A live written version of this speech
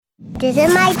This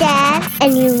is my dad,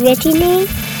 and you're listening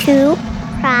to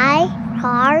Fry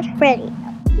Hard Radio.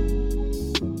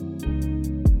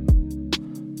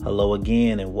 Hello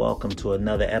again, and welcome to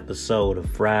another episode of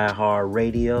Fry Hard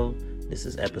Radio. This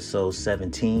is episode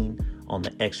 17 on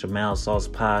the Extra Mild Sauce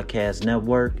Podcast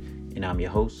Network, and I'm your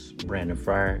host, Brandon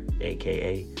Fryer,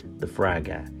 aka The Fry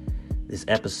Guy. This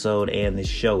episode and this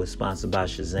show is sponsored by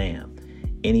Shazam.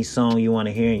 Any song you want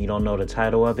to hear and you don't know the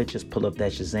title of it, just pull up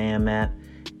that Shazam app,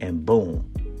 and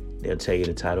boom, they'll tell you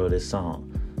the title of this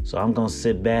song. So I'm gonna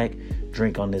sit back,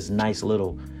 drink on this nice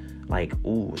little,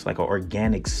 it's like an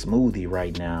organic smoothie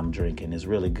right now I'm drinking. It's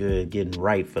really good, getting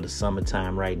right for the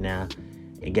summertime right now.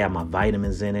 It got my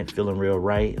vitamins in it, feeling real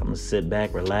right. I'm gonna sit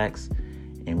back, relax,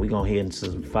 and we're gonna hear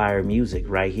into some fire music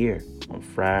right here on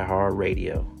Fry Hard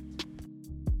Radio.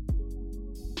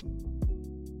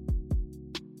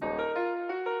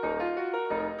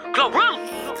 GloRilla.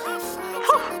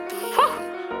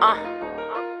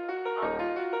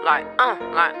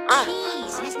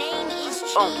 His name is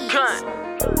Cheese. Okay.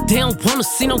 They don't wanna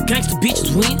see no gangster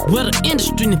bitches win. Well, the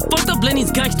industry and fucked up letting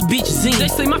these gangster bitches in. They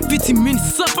say my 15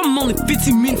 minutes up, I'm only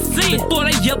 15 minutes in. Before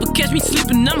they ever catch me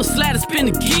slipping, I'ma slide and spin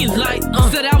again.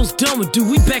 Said I was done with dude,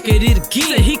 we back at it again.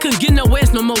 Said he couldn't get no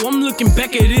ass no more, I'm looking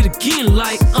back at it again.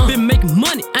 Been making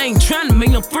money, I ain't trying to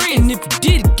make no friend. If you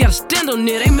did it, gotta stand on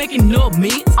it, ain't making no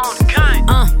means. On the kind.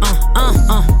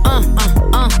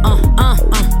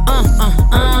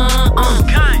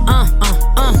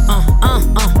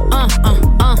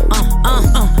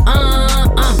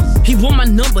 He want my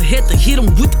number, had to hit him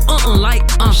with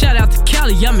the shout out to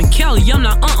Cali, I'm in Cali, I'm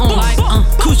not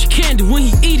Coochie candy, when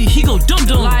he eat it, he go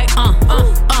dum-dum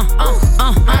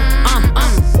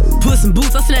Puss in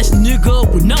boots, I snatch a nigga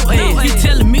up with no ass. He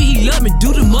telling me he love me,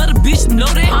 do the mother bitch know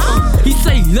that? He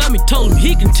say he love me, told him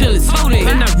he can tell his hoe that.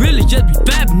 And I really just be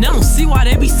vibing, I don't see why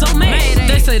they be so mad.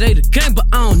 They say they the gang, but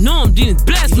I don't know them, then it's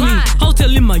blasphemy.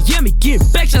 Hotel in Miami, getting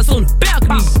back shots on the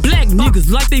balcony. Black niggas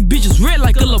like they bitches red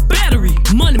like a little battery.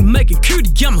 Money making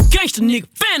cutie, I'm a gangster nigga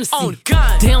fantasy. Oh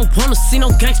God. They don't wanna see no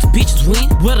gangster bitches win.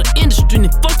 Well, the industry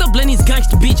and fucked up letting these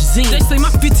gangster bitches in. They say my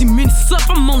 15 minutes up,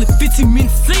 I'm only 15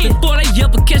 minutes in. Before they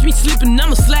ever catch me slipping,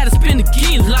 I'ma slide and spin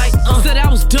again. Said I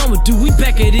was done with dude, we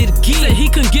back at it again. Said he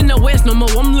couldn't get no ass no more,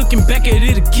 I'm looking back at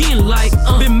it again.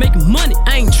 Been making money,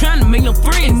 I ain't trying to make no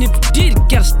friend. If you did it,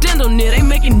 gotta stand on it, ain't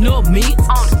making no means.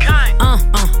 On the kind.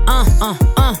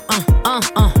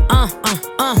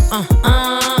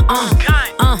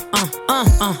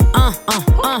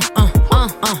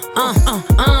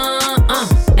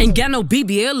 Ain't got no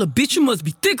BBL, a bitch, you must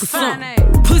be thick or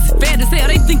something. Pussy fat as hell,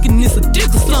 they thinking it's a dick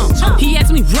or something. He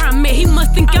asked me where I'm at, he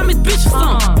must think I'm his bitch or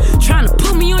something. Tryna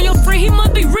put me on your friend, he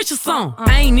must be rich or something.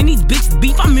 I ain't in these bitches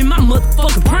beef, I'm in my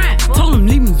motherfucking prime. Told him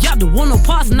leave me out, don't want no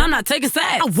parts, and I'm not taking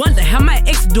sides. I wonder how my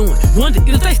ex doing, wonder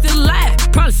if they still alive.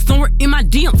 Probably somewhere in my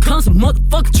DMs, comes some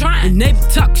motherfucking trying. And they be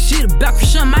talking shit about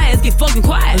Christian, my ass get fucking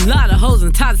quiet. A lot of hoes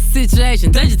in toxic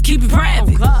situations, they just keep it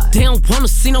private. They don't wanna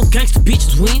see no gangster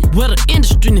bitches win. Well, the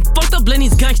industry and fucked up letting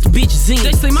these gangster bitches in.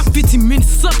 They say my 15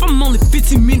 minutes up, I'm only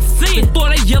 15 minutes in. Before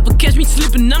they ever catch me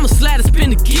slipping, I'ma slide and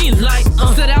spin again.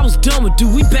 Said I was done with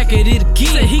dude, we back at it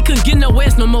again. Said he couldn't get no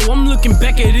ass no more, I'm looking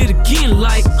back at it again.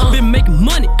 Been making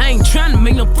money, I ain't trying to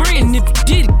make no friend. If you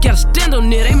did it, gotta stand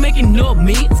on it, ain't making no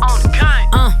means. On the kind.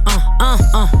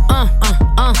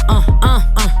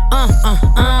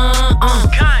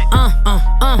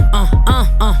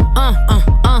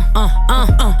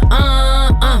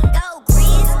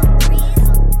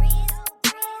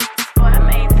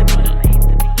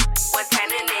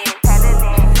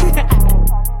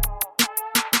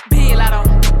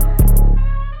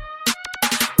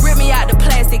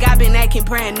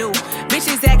 Brand new.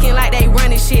 Bitches acting like they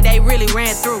running shit they really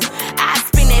ran through. I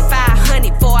spend that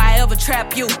 500 before I ever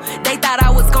trap you. They thought I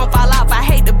was gon' fall off, I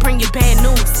hate to bring you bad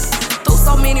news. Through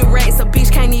so many racks, a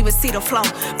bitch can't even see the flow.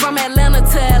 From Atlanta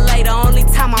to LA, the only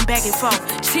time I'm back and forth.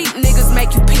 Cheap niggas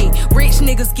make you pee, rich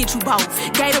niggas get you both.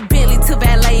 Gave a Bentley to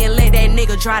valet and let that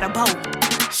nigga dry the boat.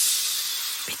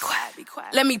 Be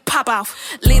quiet. Let me pop off.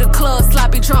 Leave the club,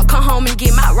 sloppy drunk, come home and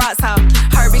get my rocks off.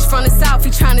 Her bitch from the south,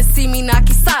 he tryna see me knock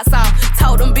his socks off.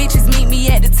 Told them bitches meet me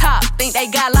at the top, think they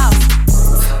got lost.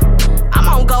 I'm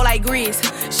on go like Grizz.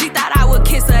 She thought I would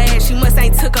kiss her ass, she must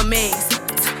ain't took her meds.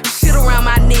 Shit around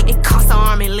my neck, it cost her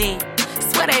arm and leg.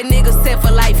 Swear that nigga set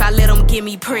for life, I let him get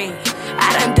me preg.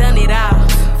 I done it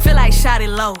all, feel like shot it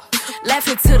low.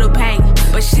 Laughing to the bank,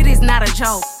 but shit is not a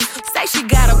joke. Say she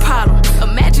got a problem,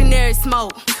 imaginary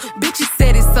smoke. Bitches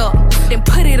set it up, then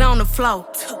put it on the floor.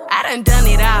 I done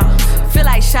it all, feel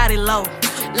like shot it low.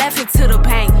 Laughing to the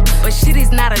bank, but shit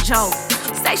is not a joke.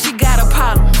 Say she got a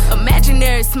problem,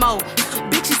 imaginary smoke.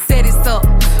 Bitches set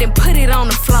then put it on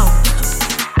the floor.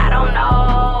 I don't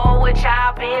know what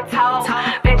y'all been told.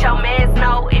 Bet your mans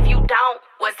know if you don't,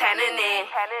 what's happening?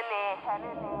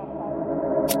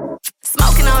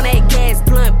 Smoking on that gas,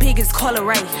 blunt, big as Cola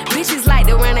Ray. Bitches like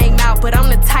to run their mouth, but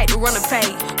I'm the type to run a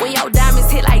fade. When your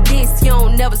diamonds hit like this, you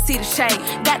don't never see the shade.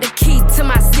 Got the key to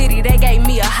my city, they gave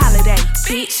me a holiday,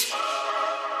 bitch.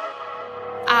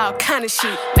 All kind of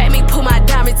shit. Made me pull my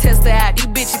diamond tester out, these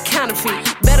bitches counterfeit.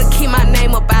 Better keep my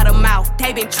name up out of mouth,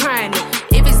 they been trying it.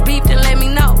 If it's beef, then let me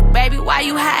know, baby, why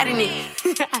you hiding it?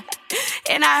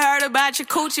 And I heard about your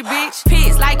coochie, bitch.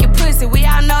 Pigs like your pussy, we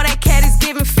all know that cat is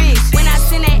giving fish. When I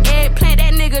send that eggplant,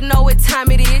 that nigga know what time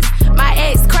it is. My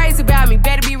ex crazy about me,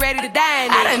 better be ready to die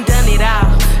in it. I done it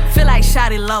all, feel like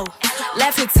shot it low.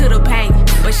 Laughing to the pain,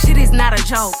 but shit is not a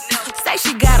joke. Say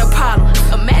she got a problem,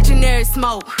 imaginary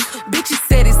smoke. Bitches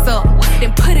set it up,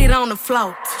 then put it on the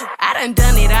floor. I done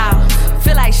it all,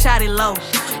 feel like shot it low.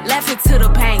 Laughing to the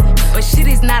pain, but shit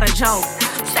is not a joke.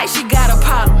 Say she got a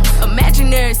problem,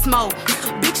 imaginary smoke.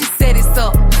 Bitches set it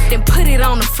up, then put it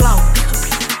on the floor.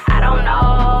 I don't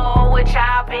know what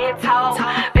y'all been told.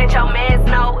 Bet your mans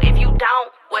know if you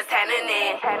don't, what's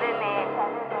happening?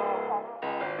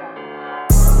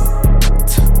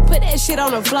 Put that shit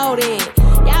on the floor then.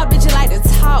 Y'all bitches like to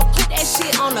talk, put that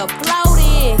shit on the floor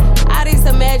then. All this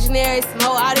imaginary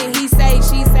smoke, all this he say,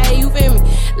 she say, you feel me?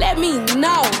 Let me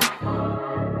know.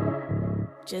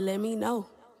 Just let me know.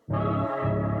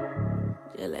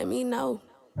 Just let me know.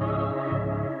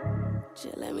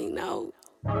 Just let me know.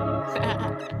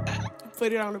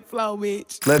 Put it on the floor,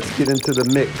 bitch. Let's get into the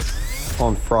mix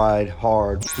on Fried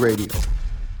Hard Radio.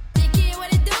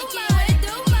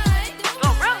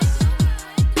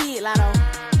 Big Latto.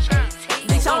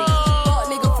 Bitch, I'm fuck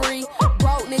nigga free,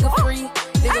 broke nigga free.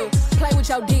 Nigga, play with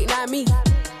your dick, not me.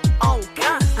 Oh,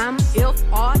 God. I'm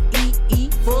F-R-E-E,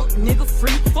 fuck nigga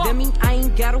free. That mean I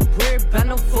ain't gotta worry about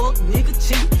no fuck nigga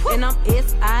cheat. And I'm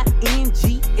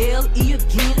S-I-N-G-L-E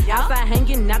again. Outside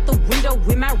hanging out the window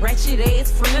with my ratchet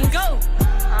ass friends. Let's go.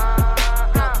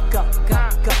 Go, go,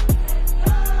 go.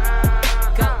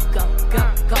 Go, go, go,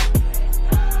 go.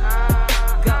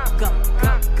 Go, go,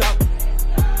 go, go.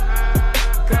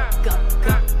 Go, go,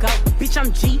 go, go. Bitch, I'm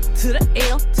G to the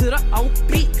L to the O,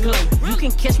 big glow. You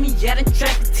can catch me out in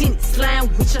traffic, tennis, slime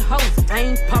with your hoes. I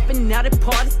ain't popping out at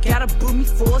parties, gotta book me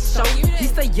for a show. He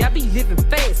say, yeah, be living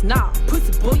fast, nah,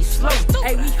 pussy boy, you slow.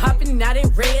 Hey, we hopping out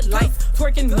at red lights,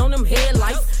 twerking on them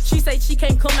headlights. She say she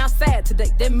can't come outside today,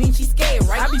 that means she scared,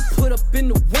 right? I be put up in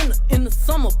the winter, in the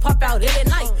summer, pop out every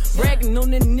night. Bragging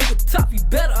on that nigga top, you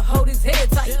better hold his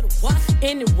head tight.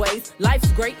 Anyways,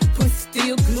 life's great, pussy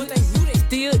still good.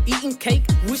 Still eating cake,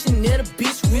 wishing that a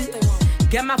bitch would.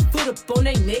 Got my foot up on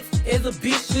they neck as a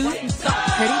bitch should.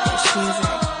 Pretty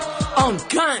on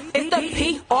gun, it's the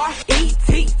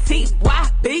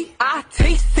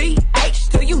P-R-E-T-T-Y-B-I-T-C-H.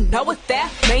 Do you know what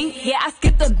that mean? Yeah, I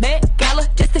skipped the Met Gala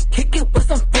just to kick it with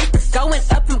some freaks. Going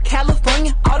up from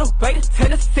California all the way to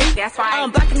Tennessee. That's right.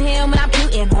 I'm blocking him when I'm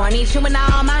shooting horny, chewing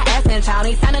on my ass and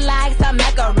chowny, sounding like some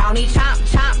macaroni. Chomp,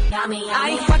 chomp, yummy, yummy.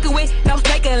 I ain't fucking with no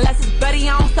steak unless it's buddy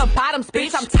on some bottom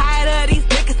speech. I'm tired of these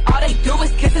niggas, all they do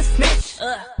is kiss and snitch.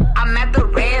 I'm at the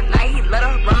red light, he let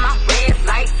her run my red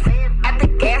lights. At the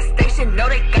gas station, know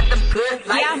they got them good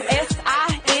lights. Yeah, I'm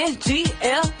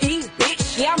S-I-N-G-L-E,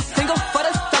 bitch. Yeah, I'm single for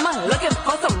the summer, looking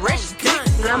for some rich dick.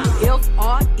 I'm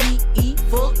F-R-E-E,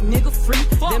 fuck nigga free.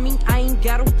 That mean I ain't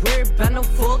gotta worry about no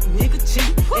fuck nigga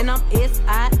cheat. And I'm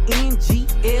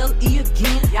S-I-N-G-L-E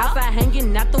again. Outside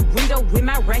hanging out the window with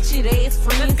my ratchet ass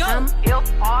friends. I'm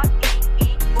F-R-E-E,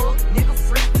 fuck nigga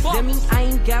free. That mean I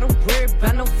ain't gotta worry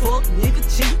about no fuck nigga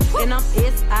cheat. And I'm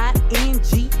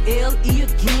S-I-N-G-L-E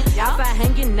again. Outside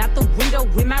hanging out the window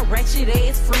with my ratchet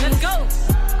ass friends. Let's go.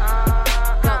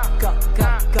 Go, go, go,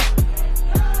 go.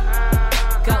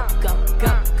 Go, go,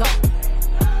 go, go.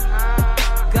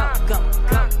 Go, go,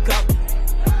 go, go.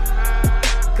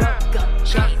 Go, go, go, go.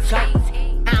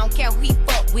 I don't care who he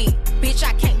fuck with. Bitch,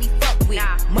 I can't be fucked with.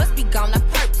 Must be gone on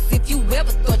purpose if you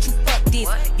ever thought you fucked this.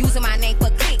 Using my name for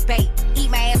clickbait. Eat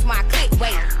my ass while I click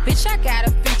wait. Bitch, I got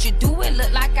a future. Do it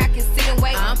look like I can sit and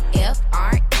wait? I'm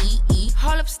F-R-E-E.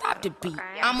 Hold up, stop the beat.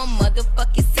 I'm a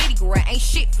motherfucking city girl. Ain't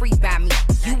shit free by me.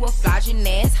 You a flogging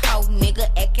ass hoe, nigga.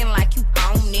 Acting like you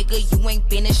own, nigga. You ain't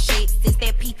been a shit since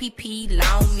that PPP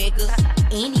long, nigga.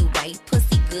 Anyway,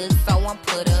 pussy good, so I'm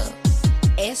put up.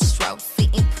 Astro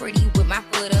sitting pretty with my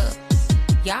foot up.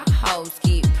 Y'all hoes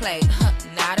get played, huh?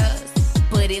 Not us.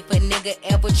 But if a nigga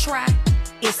ever try,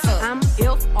 It's up. I'm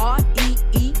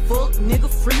F-R-E-E, fuck nigga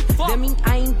free. That mean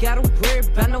I ain't gotta worry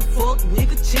about no fuck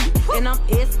nigga cheat. And I'm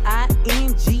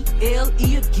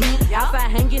S-I-N-G-L-E again.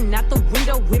 Outside hanging out the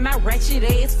window with my ratchet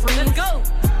ass friends. Let's go.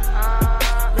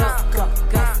 Let's go,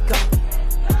 let's go.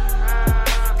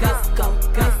 Let's go,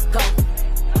 let's go.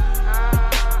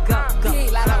 Go, go,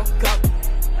 Latto, go.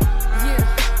 Yeah.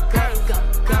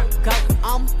 Go.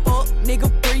 I'm fuck nigga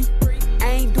free. I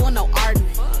ain't doing no arguing.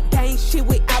 They ain't shit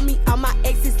without me. All my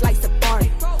exes like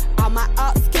Safari. All my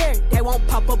ops scared. They won't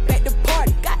pop up at the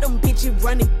party. Got them bitches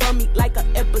running from me like an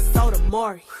episode of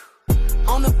Maury.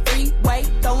 On the freeway,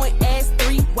 throwing ass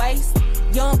 3 ways.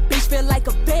 Young bitch feel like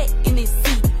a vet in this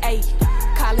seat. Ayy,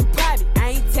 calling private. I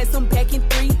ain't text them back in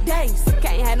 3 days.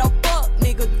 Can't have no fuck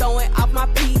nigga throwing off my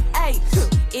PA.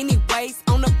 Anyways,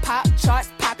 on the pop charts,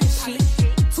 popping shit.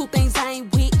 2 things I ain't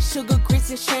with, sugar grits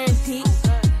and sharing dick.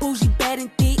 Bougie, bad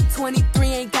and thick, 23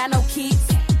 ain't got no kids.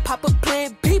 Pop a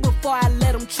plan B before I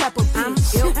let them trap a I'm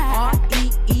bitch.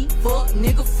 F-R-E-E, fuck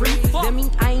nigga free. That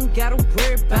mean I ain't gotta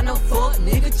worry about no fuck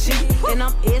nigga cheat. And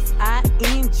I'm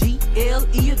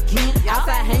S-I-N-G-L-E again.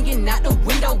 Outside hanging out the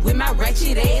window with my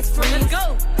ratchet ass friends. Let's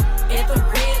go. At the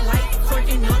red light,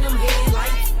 twerking on them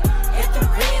headlights. At the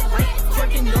red light,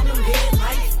 twerking on them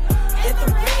headlights. At the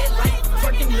red light,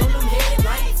 twerking on them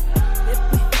headlights.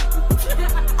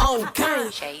 On game.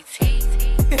 JT.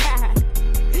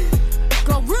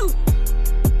 GloRilla.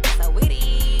 So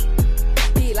witty.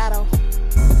 Big Latto.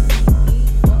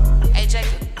 Hey,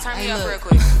 Jacob, turn me Hey, up look. real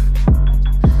quick.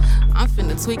 I'm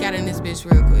finna tweak out in this bitch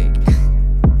real quick.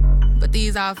 But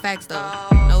these all facts though,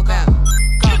 no doubt.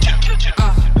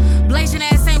 Blazing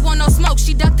ass ain't want no smoke.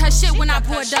 She ducked her shit when I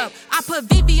poured up. I put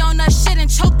VV on her shit and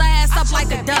choked her ass up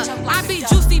like a duck. I be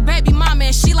juicy baby mama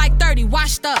and she like 30,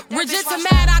 washed up. Regista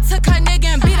mad, I took her nigga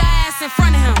and beat her ass in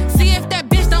front of him. See if that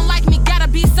bitch don't like me, gotta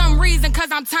be some reason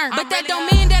cause I'm turned. But that don't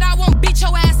mean that I won't beat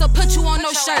your ass or put you on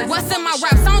no shirt. What's in my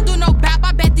raps? I don't do no bap,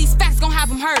 I bet these facts gon' have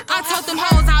them hurt. I told them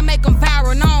hoes I'll make them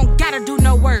viral, no I don't gotta do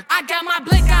no work. I got my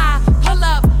blick eye, pull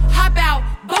up, hop out,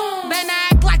 boom. Better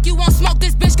act like you won't smoke,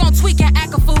 this bitch gon' tweak and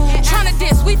act a fool. Tryna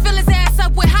diss, we fill his ass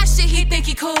up with hot shit, he think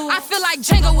he cool. I feel like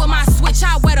Django with my switch,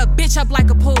 I wet a bitch up like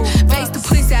a pool. Face the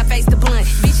pussy, I face the blunt.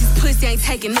 Bitches pussy ain't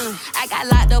taking none. I got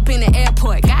locked up in the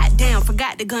airport. Goddamn,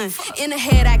 forgot the gun. In the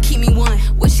head, I keep me one.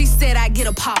 What she said, I get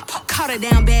a pop. Caught her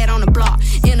down bad on the block.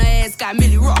 In her ass got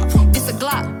Millie Rock. This a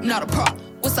Glock, not a prop.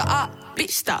 What's a op?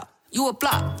 Bitch, stop. You a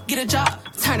flop, get a job,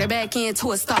 turn her back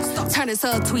into a stop. Turn this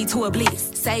tweet to a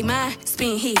blitz. Say mine,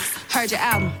 spin his. Heard your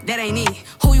album, that ain't it.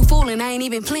 Who you fooling, I ain't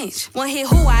even flinch. One hit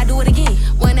who, I do it again.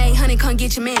 1-800, come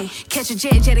get your man. Catch a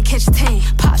jet to catch a tan.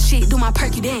 Pop shit, do my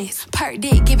perky dance. Perk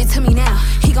dick, give it to me now.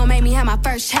 He gon' make me have my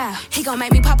first child. He gon'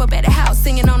 make me pop up at the house,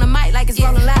 singing on the mic like it's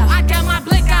rolling loud. I got my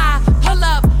blick eye, pull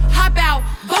up, hop out,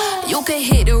 boom. You can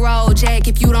hit the road, Jack,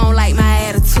 if you don't like my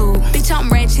attitude. Bitch, I'm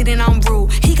ratchet and I'm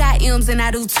rude. He got M's and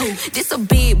I do too. This a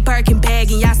big Birkin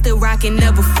bag and y'all still rockin'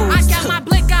 never fools. I got my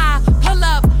blick eye, pull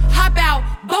up, hop out,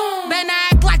 boom. Better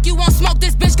act like you won't smoke,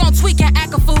 this bitch gon' tweak and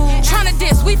act a fool. Tryna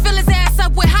diss, we fill his ass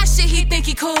up with hot shit, he think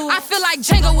he cool. I feel like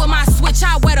Django with my switch,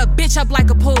 I wet a bitch up like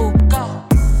a pool. Go.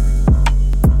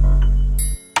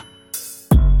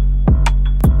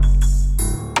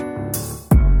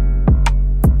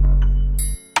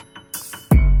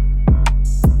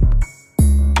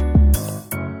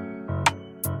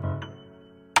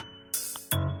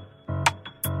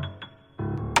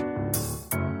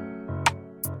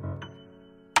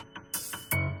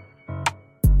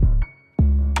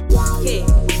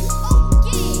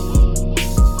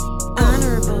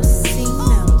 Honorable C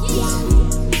note.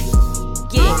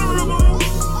 Yeah.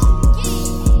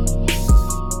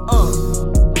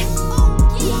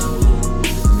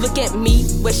 Look at me,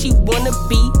 where she wanna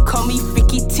be. Call me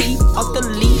Freaky T, off the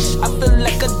leash. I feel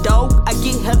like a dog, I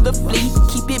get hella flea.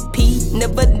 Keep it P,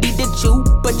 never needed you,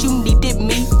 but you needed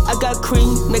me. I got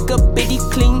cream, make a bitty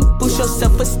clean, boost your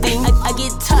self-esteem. I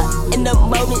get top in the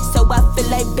moment, so I feel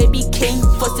like Baby King.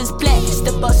 First is black,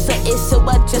 step on something, so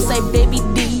I dress like Baby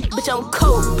D. Bitch, I'm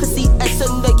cold, pussy ass, so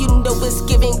know you know it's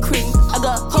giving cream. I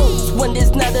got hoes, when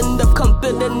there's not enough, come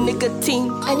build a nigga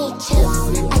team. I need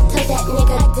chips. I told that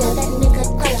nigga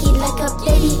quirky like a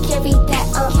baby, carry that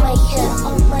on my hip.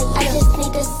 I just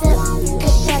need a sip,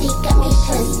 cause shawty got me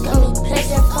pissed. Got me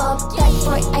pleasure, fall back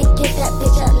for it. I give that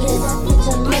bitch a list.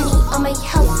 Money on my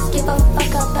house, give a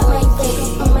fuck about my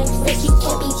wrist. On my wrist, you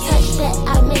can't be touched, that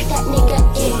I make that nigga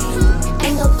it. I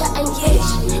know that I'm rich,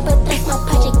 but that's my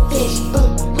project bitch.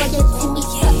 Loyal to me,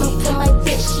 something to my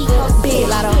bitch. She gon' Big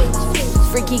Latto.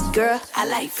 Freaky girl, I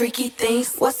like freaky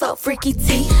things. What's up, Freaky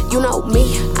T? You know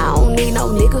me, I don't need no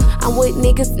nigga. I'm what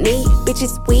niggas need.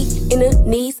 Bitches weak in the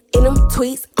knees, in them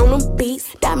tweets, on them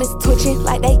beats. Diamonds twitching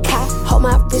like they caught. Hold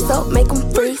my wrist up, make them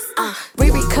freeze.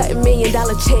 Riri cutting $1 million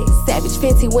checks. Savage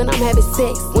fancy when I'm having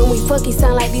sex. When we fuck, he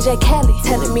sound like DJ Khaled.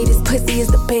 Telling me this pussy is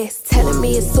the best. Telling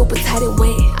me it's super tight and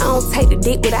wet. I don't take the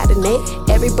dick without the neck.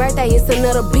 Every birthday it's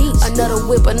another beach. Another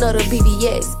whip, another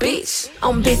VVS. Bitch,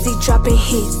 I'm busy dropping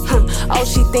hits. Oh,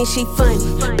 she thinks she funny.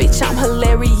 Bitch, I'm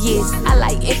hilarious. I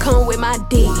like income with my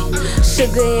dick.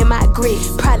 Sugar in my grit.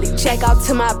 Probably jack out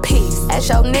to my pics. As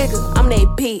your nigga, I'm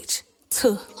that bitch.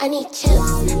 I need chips.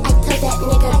 I tell that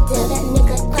nigga,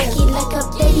 funky like a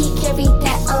baby, carry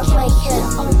that on my hip.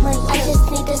 I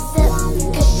just need a sip,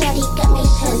 cause shawty got me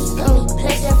pissed.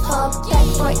 Pleasure fall back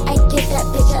for it, I give that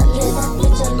bitch a list.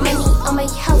 Money on my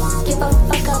house, give a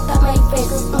fuck about my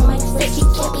wrist. Said she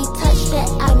can't be touched, that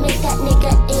I make that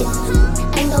nigga it.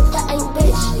 I know that I'm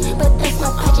rich, but that's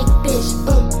my project, bitch.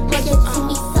 Royalty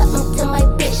me something to my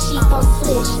bitch, she gon'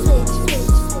 switch.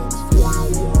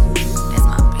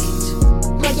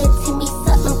 Royalty me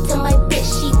something to my bitch,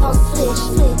 she gon' switch.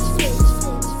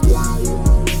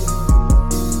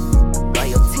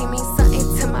 Loyalty means something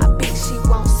to my bitch, she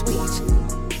won't switch.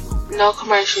 No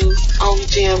commercials, only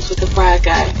jams with the Fried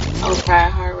Guy on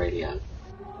Fried Heart Radio.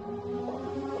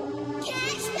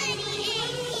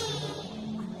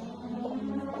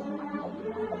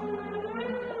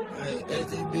 Hey,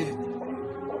 that's it, bitch.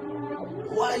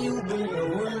 Why you bring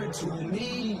a word to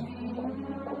me?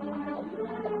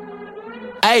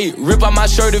 Ayy, rip out my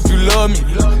shirt if you love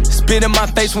me. Spit in my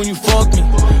face when you fuck me.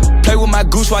 Play with my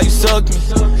goose while you suck me.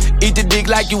 Eat the dick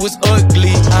like you was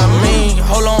ugly. I mean,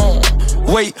 hold on.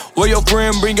 Wait, where your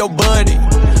friend bring your buddy?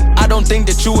 I don't think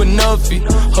that you enough.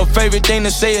 Her favorite thing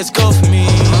to say is cuff me.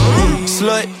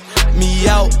 Slut me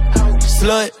out.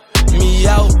 Slut me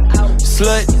out.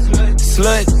 Slut,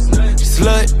 slut,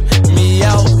 slut me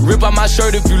out. Rip out my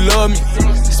shirt if you love me.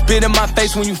 Spit in my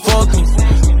face when you fuck me.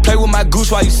 Play with my goose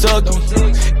while you suck me.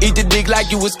 Eat the dick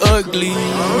like you was ugly.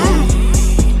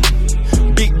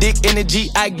 Big dick energy,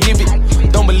 I give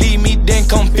it. Don't believe me, then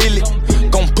come feel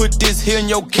it. Gon' put this here in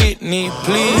your kidney,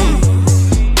 please.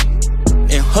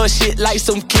 And her shit like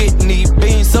some kidney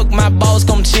beans. Suck my balls,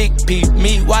 come chickpea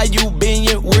me. Why you being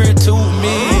weird to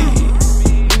me?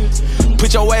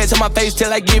 Put your ass on my face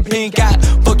till I get pink eye.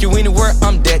 Fuck you anywhere,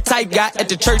 I'm that type guy. At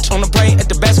the church, on the plane, at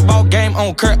the basketball game,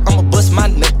 on Kurt, I'ma bust my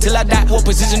nut till I die. What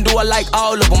position do I like?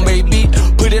 All of them, baby.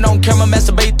 Put it on camera,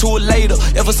 masturbate to it later.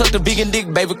 Ever suck the vegan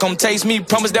dick, baby, come taste me.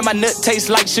 Promise that my nut tastes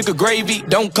like sugar gravy.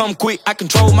 Don't come quick, I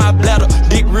control my bladder.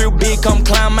 Dick real big, come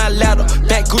climb my ladder.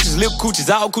 Fat coochies, lip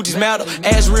coochies, all coochies matter.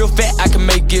 Ass real fat, I can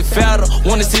make it fatter.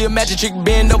 Wanna see a magic trick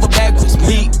bend over backwards.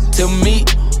 Meat to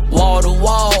meat. Wall to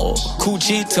wall,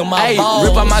 coochie to my balls.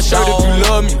 Rip out my shirt if you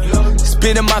love me.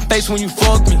 Spit in my face when you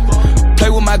fuck me. Play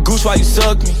with my goose while you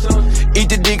suck me. Eat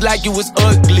the dick like you was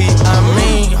ugly. I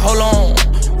mean, hold on.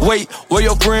 Wait, where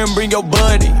your friend bring your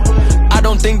buddy? I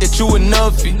don't think that you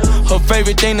enough. Her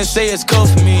favorite thing to say is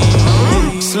cuff me.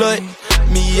 Slut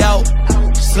me out.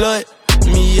 Slut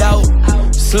me out.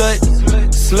 Slut,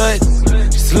 slut,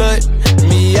 slut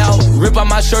me out. Rip out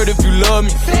my shirt if you love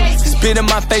me. Spit in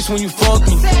my face when you fuck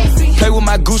me. Play with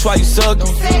my goose while you suck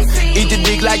me. Eat the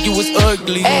dick like you was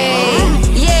ugly. Ay,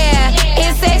 yeah,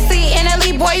 it's sexy and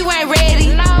elite, boy, you ain't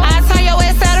ready. I'll turn your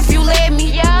ass out if you let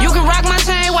me. You can rock my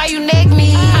chain while you neck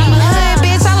me. I'm a hood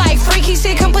bitch, I like freaky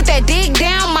shit. Come put that dick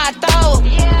down my throat.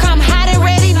 Come hot and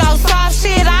ready, no soft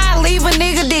shit. I'll leave a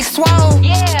nigga dick swole.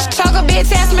 Choke a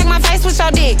bitch ass, make my face with your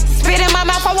dick. Spit in my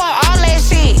mouth, I want all that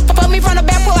shit. Fuck me from the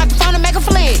back, pull out the phone and make a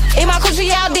flick. Eat my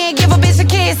coochie out, then give a bitch a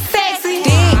kiss. Sexy.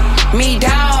 Dick me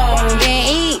down, then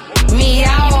eat me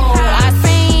out. I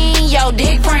seen your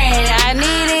dick print, I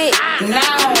need it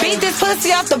now. Beat this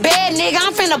pussy off the bed, nigga.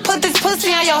 I'm finna put this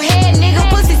pussy on your head, nigga.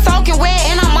 Pussy soaking wet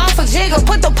and I'm off a jigger.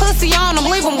 Put the pussy on him,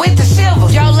 leave him with the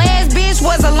shiver. Your last bitch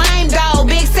was a lame dog.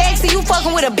 Big sexy, you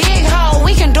fucking with a big hoe.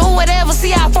 We can do whatever,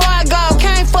 see how far I go.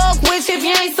 Can't fuck with you if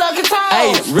you ain't sucking toes.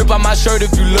 Hey, rip out my shirt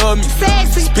if you love me.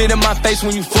 Sexy. Spit in my face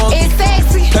when you fuck It's me.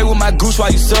 sexy. Play with my goose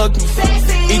while you suck me.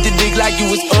 Sexy. Eat the dick like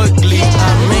you was ugly.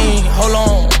 I mean, hold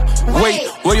on. Wait,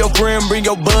 where your friend bring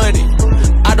your buddy?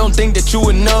 I don't think that you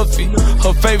enough.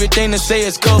 Her favorite thing to say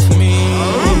is cuff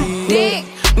me. Dick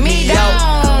me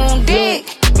down. Dick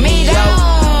me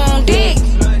down. Dick,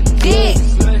 dick,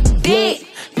 dick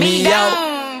me down.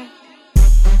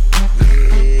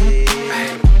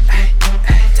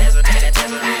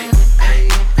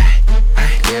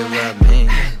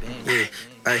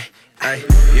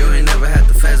 You ain't never had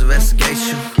the fast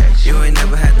investigation. You ain't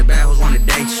never had the bad hoes wanna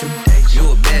date you.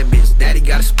 You a bad bitch, daddy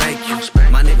gotta spank you.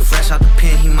 My nigga fresh out the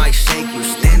pen, he might shake you.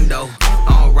 Stendo,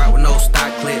 I don't ride with no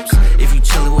stock clips.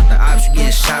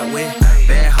 with.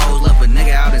 Bad hoes love a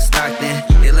nigga out in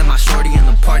Stockton. They let my shorty in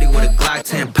the party with a Glock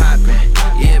 10 poppin'.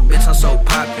 Yeah, bitch, I'm so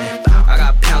poppin'. I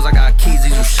got pounds, I got keys,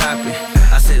 these you shopping.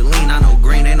 I said lean, I know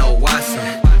green, they know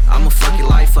Watson. I'ma fuck your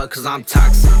life up cause I'm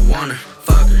toxic. Wanna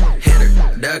fuck her, hit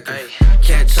her, duck her.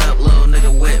 Catch up, little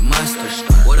nigga with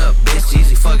mustard. What up, bitch,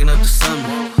 easy fucking up the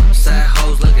summer. Sad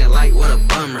hoes looking like what a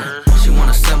bummer. She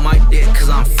wanna suck my dick cause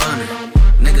I'm funner.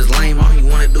 Niggas lame, all he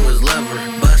wanna do is love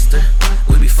her. Buster,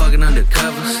 we be fucking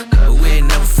undercovers, but we ain't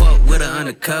never fuck with her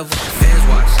undercover. Feds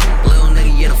watch, little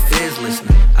nigga, yeah, the feds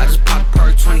listening. I just popped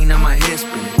perk 20, now my head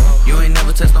spinning. You ain't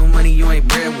never touched no money, you ain't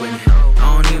bread with it.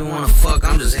 I don't even wanna fuck,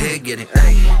 I'm just head getting.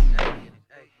 Ay.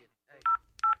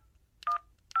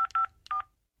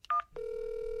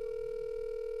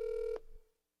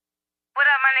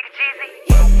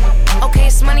 Okay,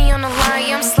 it's money on the line.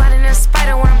 Yeah, I'm sliding in a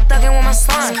spider when I'm thugging with my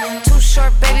slime. Too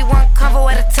short, baby, one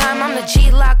convo at a time. I'm the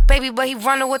G-Lock, baby, but he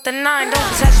running with the 9.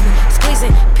 Don't touch me,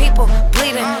 squeezing, people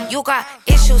bleeding. You got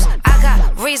issues, I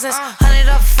got reasons. 100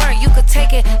 up front, you could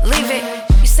take it, leave it.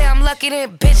 You say I'm lucky,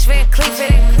 then bitch, Van Cleef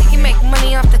it. He make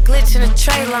money off the glitch in the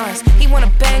trade lines. He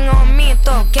wanna bang on me and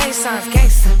throw gang signs,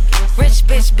 gangsta. Rich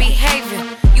bitch behavior.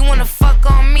 You wanna fuck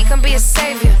on me, come be a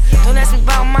savior. Don't ask me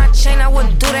about my chain, I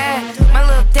wouldn't do that. My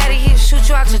little daddy, he'd shoot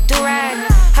you out your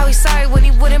do-rag. How he sorry when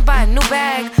he wouldn't buy a new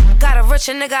bag. Got a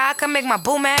richer nigga, I can make my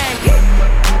boo mad.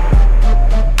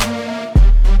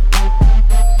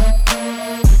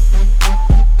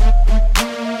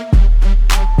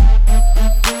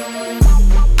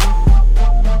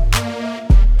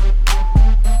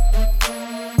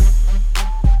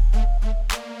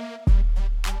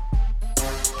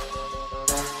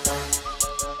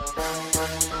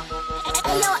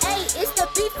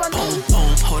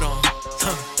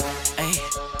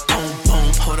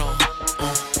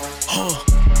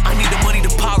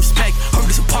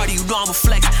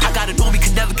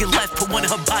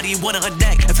 One of her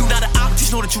neck. If you not an op,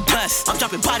 just know that you blessed. I'm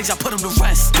dropping bodies, I put them to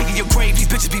rest. Digging your grave, these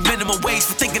bitches be minimum wage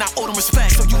for thinking I owe them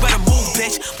respect. So you better move,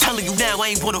 bitch. I'm telling you now,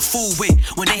 I ain't wanna fool with.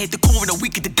 When they hit the corner, we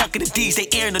get the duck in the D's, they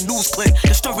airing the news clip.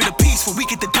 Disturbing the peace, when we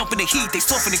get the dump in the heat, they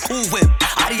soften and cool whip.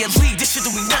 Out of your league, this shit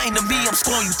don't mean nothing to me. I'm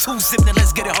scoring you 2-zip, now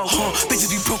let's get it, ho.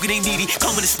 Bitches be broken, they needy.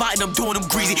 Coming to spot and I'm doing them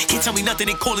greasy. Can't tell me nothing,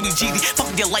 they calling me Jeezy.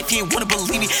 Fucking their life, you ain't wanna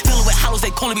believe me. Dealing with hollows,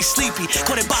 they calling me sleepy.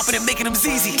 Call it bopping and making them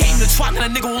ZZ. Game the twat, and a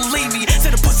nigga won't leave me.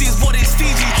 Said the pussy is more than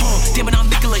Stevie. Damn it, I'm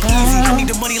making like easy. I need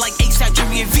the money like ASAP,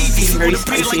 Jimmy and Vivi. You wanna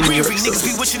breathe like Riri. Niggas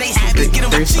be wishing they had it, get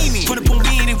them with Genie. Put up on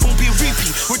me and it won't be a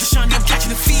repeat. Word to Shani, I'm catching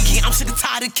the Fiji. I'm sick and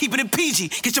tired of keeping it PG.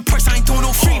 Get your purse, I ain't doing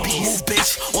no freebies. Move,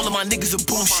 bitch. All of my niggas are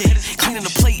boom shit. Cleaning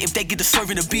the plate, if they get to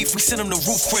serving the beef, we send them to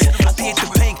roof crib. I be at the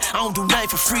bank, I don't do nothing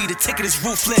for free. The ticket is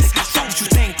ruthless. So what you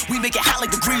think? We make it hot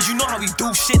like the breeze. You know how we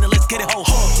do shit. Now let's get it, ho.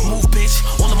 Move, bitch.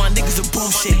 All of my niggas are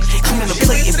boom shit. Cleaning the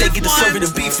plate, if they get to serving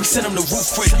the beef, we send them to roof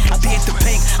crib. I be at the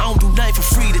bank, I don't do nothing for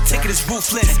free. The ticket is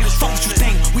ruthless. Fuck what you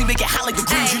think? We make it hot like the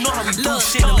breeze. You know how we do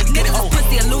shit. Now let's get it, ho.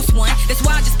 Pussy a loose one. That's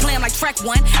why I just play him like track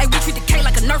one. Hey, we treat the K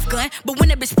like a Nerf gun. But when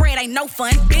that bitch spray, it ain't no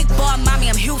fun. Big boy, mommy,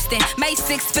 I'm Houston. Made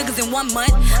 6 figures in 1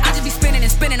 month. I just be spinning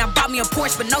and spinning. I bought me a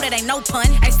Porsche, but no, that ain't no pun.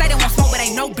 Hey, say they want smoke, but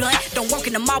ain't no blunt. Don't work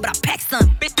in the mall, but I pack some.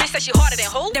 Bitch say she harder than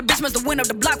who? That bitch must have went up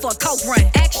the block for a coke run.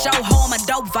 Act show, home, a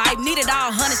dope vibe. Needed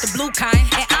all hundreds, the blue kind.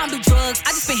 And I don't do drugs.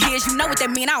 I just been here, you know what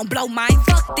that mean. I don't blow mine.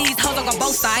 Fuck these hoes, I got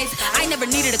both sides. I ain't never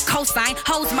needed a cosign.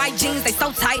 Hoes, my jeans, they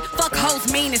so tight. Fuck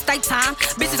hoes, mean, it's daytime.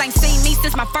 Bitches ain't seen me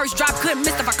since my first drop. Couldn't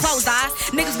miss if I close eyes.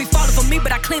 Niggas be falling for me,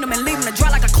 but I clean them and leave them to dry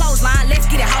like a clothesline. Let's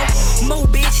get it, ho.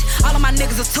 Move, bitch. All of my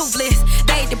niggas are toothless.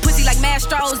 They ate the pussy like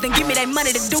Mastros, then give me that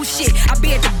money to do shit. I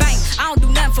be at the bank, I don't do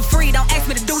nothing for free. Don't ask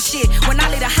me to do shit. When I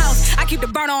leave the house, I keep the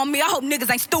burner on me. I hope niggas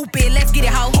ain't stupid. Let's get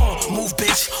it, ho. Move,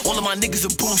 bitch. All of my niggas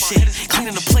are boom shit.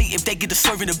 Cleaning the plate, if they get to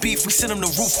serving the beef, we send them to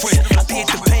roof crib. I be at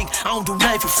the bank, I don't do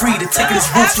nothing for free. The ticket is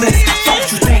ruthless. Fuck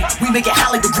what you think? We make it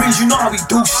hot like the breeze. You know how we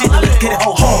do shit. Now let's get it,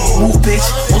 ho. Move, bitch.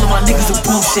 All of my niggas are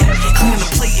boom shit. Cleaning the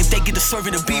plate, if they get to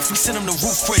serving the beef, we send them to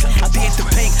roof crib. I be at the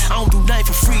bank, I don't do nothing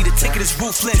for free. The ticket is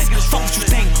ruthless. Fuck what you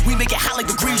think? We make it hot like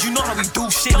the breeze. You know how we do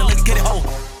shit. Now let's get it, ho.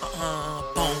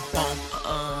 Boom, boom,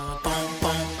 boom, boom,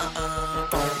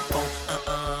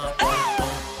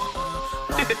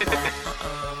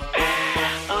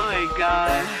 oh my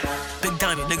God. Big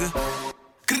Diamond, nigga.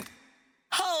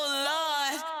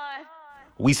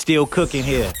 We still cooking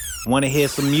here. Want to hear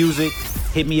some music?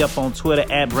 Hit me up on Twitter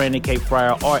at Brandon K.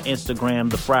 Fryer or Instagram,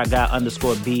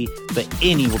 @TheFryGuy_B for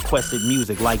any requested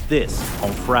music like this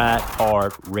on Fried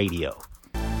Hard Radio.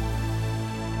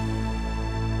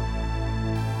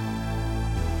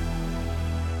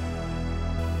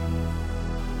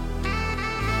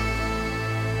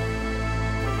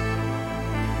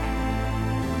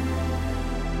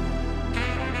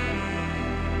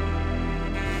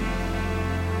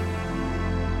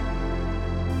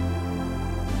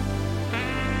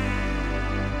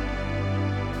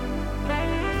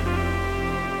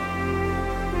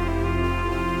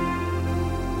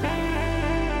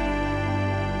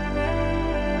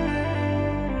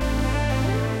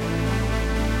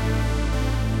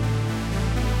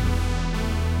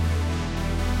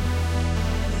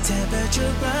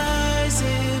 Temperature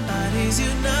rising, bodies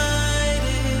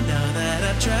united. Now that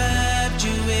I've trapped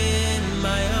you in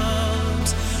my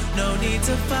arms, no need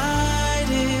to fight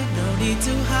it, no need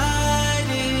to hide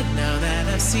it. Now that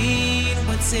I've seen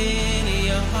what's in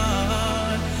your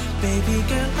heart, baby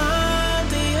girl, I'm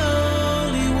the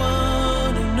only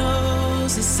one who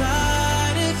knows the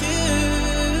side of you.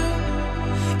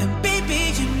 And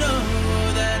baby, you know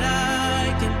that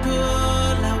I can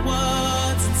pull out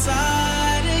what's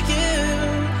inside of you,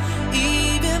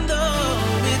 even though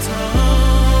it's wrong.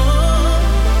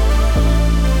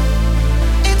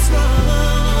 It's wrong.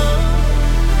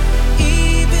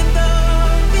 Even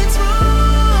though it's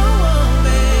wrong,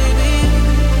 baby.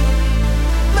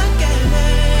 My girl.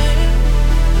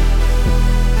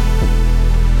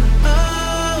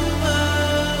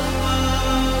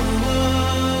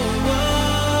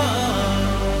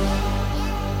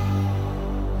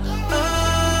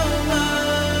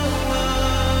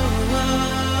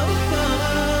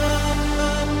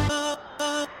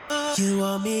 You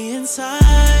want me inside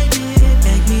it,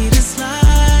 make me to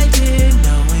slide it,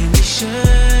 knowing we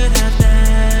should have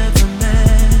never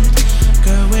met.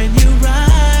 Girl, when you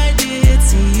ride it,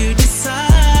 see you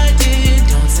decided.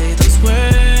 Don't say those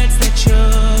words that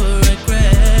you'll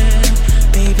regret.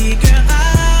 Baby girl,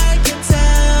 I can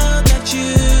tell that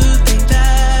you think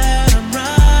that I'm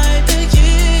right for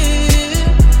you.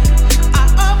 I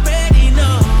already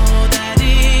know that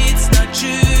it's not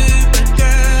true, but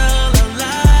girl, I'll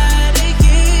lie to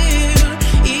you,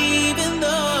 even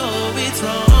though it's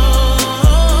wrong.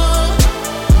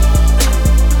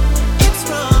 It's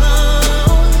wrong.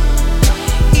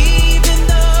 Even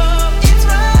though it's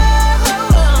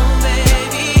wrong,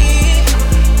 baby.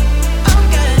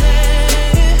 Okay.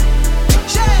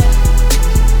 Shit.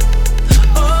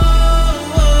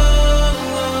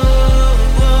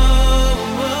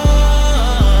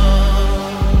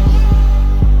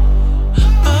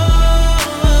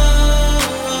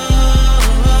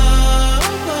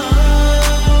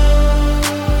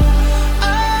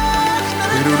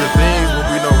 We do the things when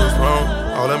we know what's wrong.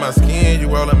 All in my skin,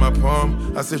 you all in my palm.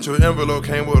 I sent your envelope,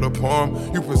 came with a poem.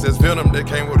 You possess venom that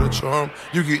came with a charm.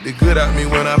 You get the good out me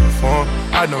when I perform.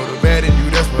 I know the bad in you,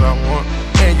 that's what I want.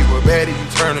 And you a baddie, you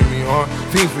turning me on.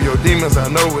 Fiend for your demons, I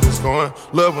know what it's going.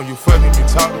 Love when you fucking be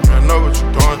talking, I know what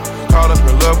you're doing. Caught up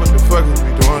in love, what the fuck is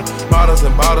we doing? Bottles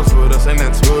and bottles with us, ain't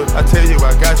that to it? I tell you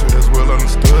I got you, that's well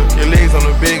understood. Your legs on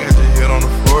the bed, got your head on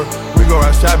the floor. We go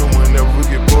out shopping whenever we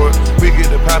get bored. We get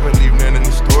the pop and leave nothing in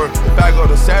the store. If I go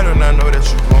to Saturn, I know that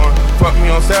you born. Fuck me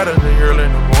on Saturday, early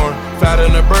in the morning. Fly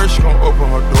in the bird, she gon' open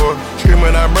her door.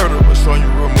 Screaming out murder, but showing you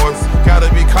remorse.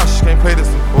 Gotta be cautious, can't play this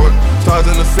support. Stars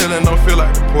in the ceiling, don't feel like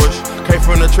the Porsche. Came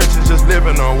from the trenches, just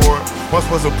living on war. Once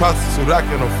was a prostitute, I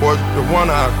can afford the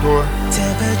one I adore.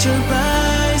 Temperature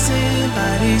rising,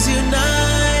 bodies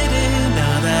united.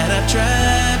 Now that I've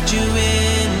trapped you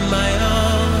in my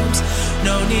arms,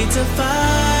 no need to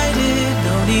fight it,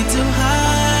 no need to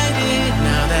hide it.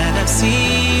 Now that I've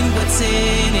seen what's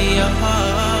in your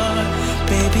heart,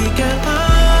 baby girl,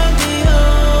 I'm the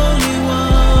only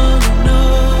one who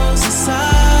knows the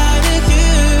side of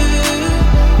you.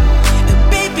 And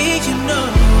baby, you know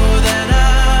that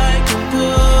I can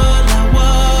pull out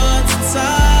what's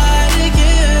inside of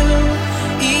you,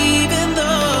 even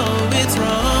though it's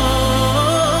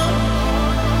wrong.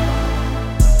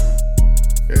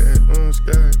 Yeah,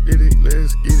 Sky, get it,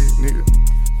 let's get it, nigga.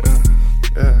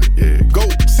 Yeah, go.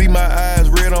 See my eyes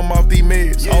red, I'm off these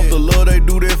meds. Off the love, they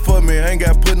do that for me. Ain't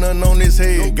got put nothing on this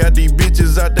head. Got these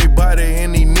bitches out they body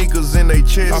and these niggas in they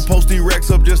chest. I post these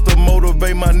racks up just to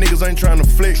motivate my niggas, ain't tryna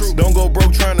flex. Don't go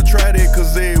broke trying to try that,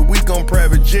 cause every week on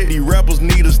private jet. These rappers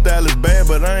need a stylist bad,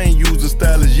 but I ain't used a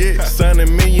stylist yet. Signing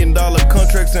 $1 million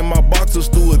contracts in my boxers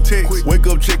through a text. Wake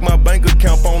up, check my bank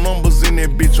account, phone numbers in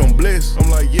that bitch, I'm blessed. I'm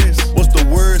like, yes. What's the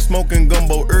word? Smoking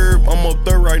gumbo herb. I'm up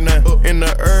there right now. In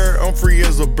the air, I'm free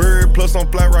as a bird. Plus I'm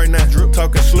fly right now.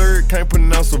 Talking slurred, can't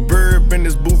pronounce a verb in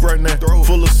this booth right now.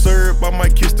 Full of syrup, I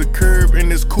might kiss the curb in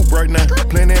this coupe right now.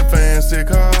 Plenty fancy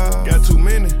cars, got too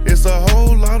many. It's a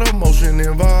whole lot of motion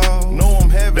involved. Know I'm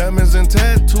having diamonds and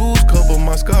tattoos cover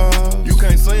my scars. You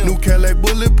can't see them. New Cadillac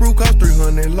bulletproof cost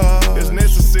 300 laws. It's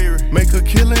necessary. Make a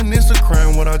killing, it's a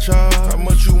crime what I charge. How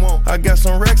much you want? I got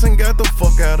some racks and got the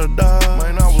fuck out of Dodge.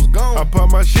 Man, I was gone. I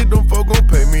pop my shit, them folk gon'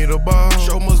 pay me the ball.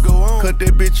 Show must go on. Cut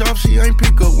that bitch off, she ain't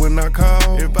pick up when I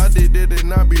call. If I did that,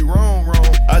 then I be wrong.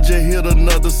 I just hit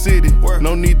another city.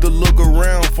 No need to look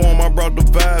around for 'em, I brought the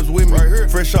vibes with me. Right here.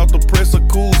 Fresh off the press, a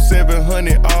cool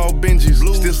 700, all Benjis.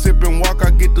 Still sippin' walk,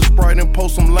 I get the Sprite and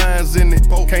post some lines in it.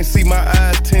 Can't see my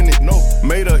eyes tinted, no.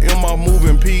 Made her in my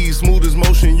moving piece, smoothest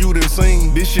motion you done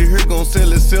seen. This shit here gon'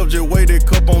 sell itself, just weigh that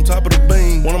cup on top of the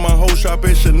beam. One of my hoes shop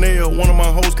at Chanel, one of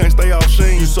my hoes can't stay off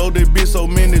Sheen. You sold that bitch so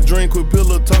many drink, quit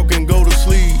pillow talk and go to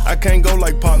sleep. I can't go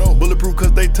like Pop, bulletproof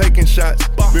cause they taking shots.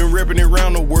 Been reppin' it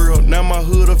around the world, now my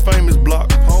hood a famous block.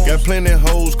 Got plenty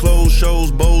hoes, clothes,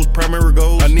 shows, bows, primary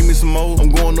goals. I need me some more, I'm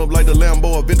going up like the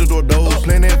Lambo, Aventador doors.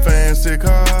 Plenty fancy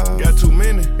cars, got too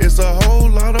many. It's a whole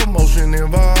lot of motion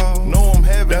involved. Know I'm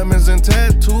having diamonds and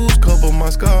tattoos cover my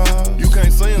scars. You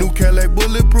can't see 'em. New Cadillac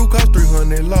bulletproof cost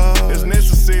 300 laws. It's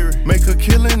necessary. Make a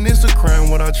killing, it's a crime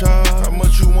what I charge. How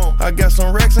much you want? I got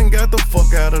some racks and got the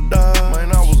fuck out of Dodge.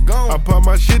 Man, I was gone. I pop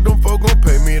my shit, them folk gon'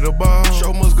 pay me the bar.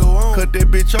 Show must go on. Cut that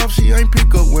bitch off, she ain't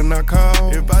pick up when I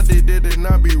call. If I did that, then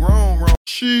I'd be wrong.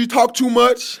 She talk too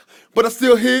much, but I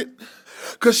still hit.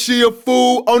 Cause she a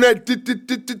fool on that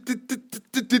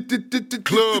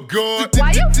club guard.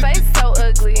 Why your face so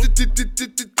ugly?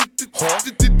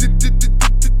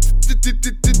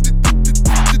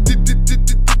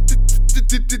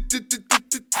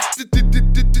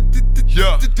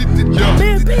 Yeah.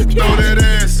 Throw that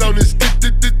ass on this.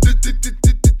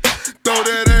 Throw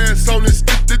that ass on this.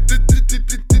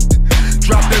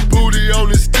 Drop that booty on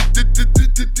this.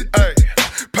 Ay,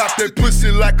 pop that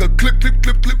pussy like a clip.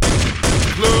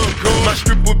 Club girl. My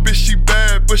stripper bitch, she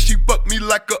bad, but she fuck me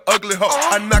like a ugly hoe.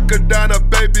 I knock her down, her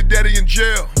baby daddy in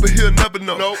jail, but he'll never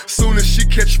know. Soon as she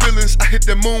catch feelings, I hit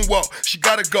that moonwalk. She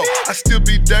gotta go. I still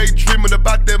be daydreaming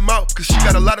about that mouth, cause she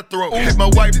got a lot of throat. Hit my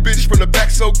white bitch from the back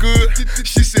so good.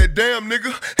 She said, damn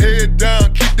nigga, head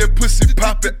down, keep that pussy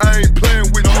poppin'. I ain't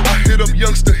playing with you. I hit up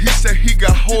youngster, he said he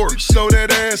got horse. Throw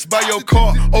that ass by your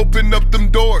car, open up them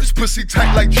doors. Pussy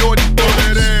tight like Jordan. Throw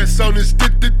that ass on this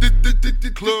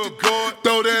club guard.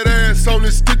 Throw that ass on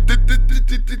this.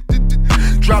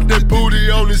 Drop that booty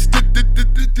on this.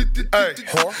 Ay,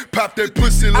 pop that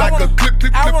pussy like a clip.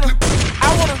 I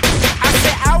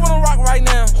wanna rock right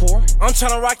now. I'm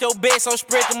tryna rock your bed, so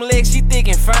spread them legs, she thick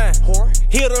and fine.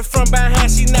 Hit her from behind,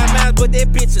 she not mine, but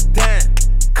that bitch a dime.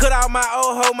 Cut out my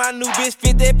old hoe, my new bitch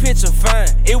fit that picture fine.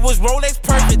 It was Rolex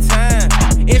perfect time.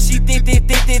 If she think,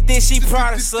 she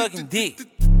probably sucking dick.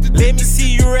 Let me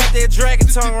see you wrap that dragon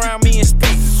tongue around me and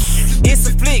stick. It's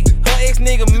a flick, her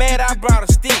ex-nigga mad, I brought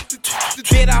a stick.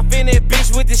 Get off in that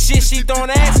bitch with the shit, she throwin'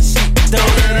 ass and shit. Throw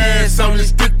that ass on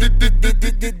this. Throw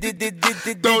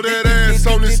that ass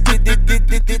on this.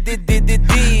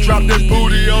 Drop that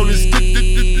booty on this.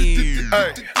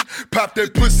 Ay, pop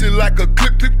that pussy like a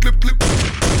clip.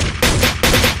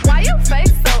 Why your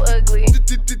face so ugly?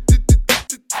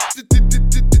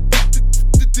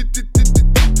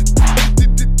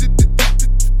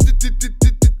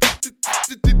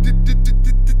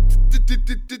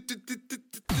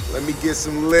 Let me get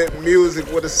some lit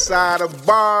music with a side of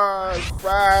bars.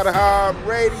 Fried Hard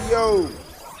Radio.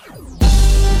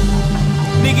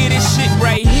 Nigga, this shit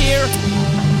right here.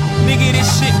 Nigga, this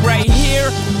shit right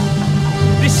here.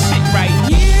 This shit right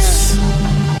here.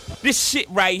 This shit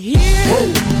right here.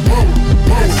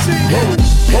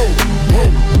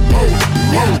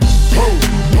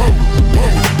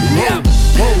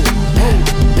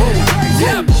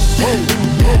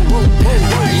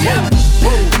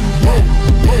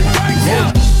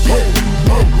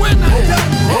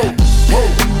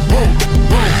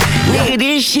 Nigga,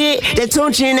 this shit, that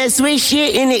tunchi and that sweet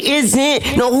shit, and it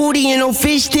isn't no hootie and no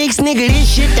fish sticks. Nigga, this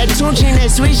shit, that tunchi and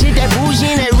that sweet shit, that bougie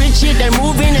and that rich shit, that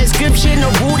moving, that script shit,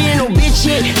 no booty and no bitch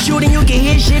shit. Shooting, you can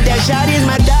hit shit. That shot is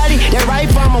my daddy, that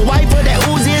rifle, I'm a wife, that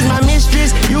Uzi is my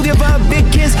mistress. You give her a big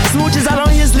kiss, smooches out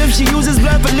on his lips, she uses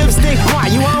blood for lipstick. Why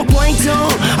you on point too?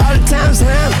 All the time,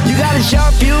 slam. You got a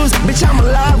sharp fuse, bitch, I'm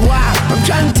alive. Why? I'm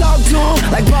trying to talk to him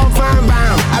like Paul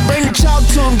Feinbaum. I bring the chalk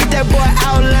to him, get that boy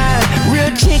outline.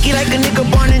 Real cheeky like a nigga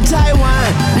born in Taiwan.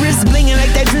 Wrist blinging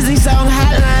like that Drizzy song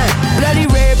hotline. Bloody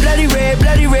red, bloody red,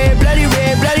 bloody red, bloody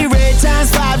red, bloody red.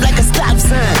 Times 5 like a stop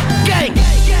sign. Gang!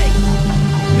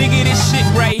 Nigga, this shit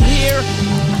right here.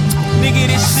 Nigga,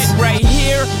 this shit right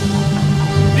here.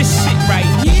 This shit right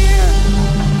here.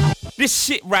 This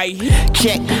shit right here.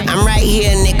 Check, I'm right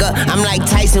here, nigga. I'm like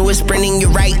Tyson whispering in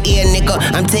your right ear, nigga.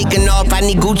 I'm taking off, I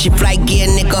need Gucci flight gear,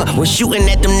 nigga. We're shooting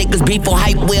at them niggas before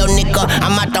hype wheel, nigga.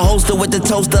 I'm out the holster with the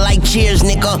toaster like cheers,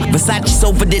 nigga. Versace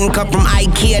sofa didn't come from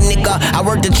Ikea, nigga. I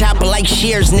work the chopper like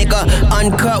shears, nigga.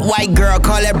 Uncut white girl,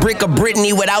 call that brick a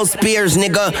Britney without spears,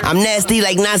 nigga. I'm nasty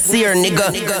like Nasir,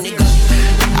 nigga.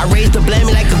 I raised the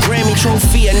blammy like a Grammy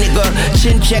trophy, a nigga.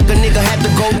 Chin check a nigga, had to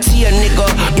go T a nigga.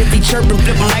 If he chirpin',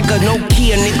 flip him like a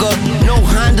Nokia, nigga. No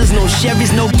Hondas, no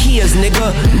Chevys, no Kias, nigga.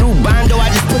 New Bondo,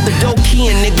 I just put the dope key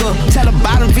in, nigga. Tell the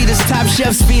bottom feeders, top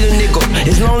chefs feed a nigga.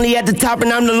 It's lonely at the top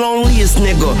and I'm the loneliest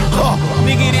nigga.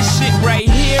 Nigga, this shit right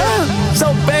here. So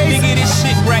baby, nigga, this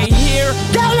shit right here.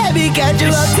 Don't let me catch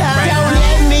you uptown.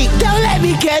 Don't let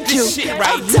me catch you.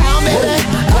 Uptown, baby.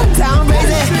 Uptown,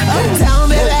 baby. Uptown,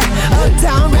 baby.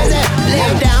 Uptown, baby.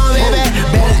 Lay down, baby.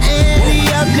 Better ante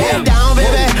up. Lay down,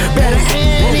 baby. Better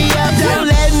ante up.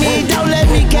 Don't let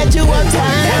me catch you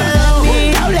uptown.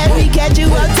 Don't let me catch you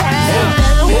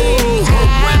uptown.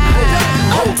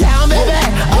 Uptown, baby.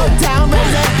 Uptown,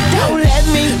 baby. Don't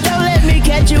let me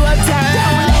catch you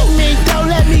uptown. Don't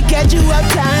let me catch you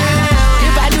uptown.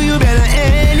 If I do, you better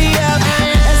ante up.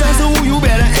 That's also who you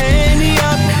better ante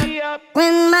up.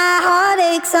 When my heart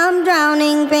aches, I'm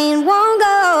drowning, pain won't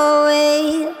go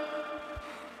away.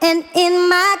 And in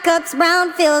my cups,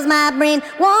 brown fills my brain,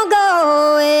 won't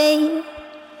go away.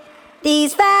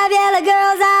 These 5 yellow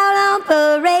girls out on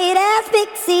parade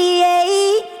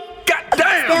asphyxiate.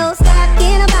 Goddamn! Still stuck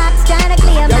in a box, trying to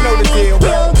clear my name.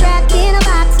 Still trapped in a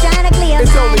box, trying to clear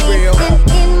my name. And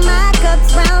in my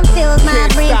cups, brown fills my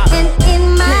brain. And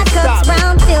in my cups,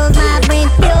 brown fills my brain.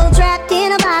 Still trapped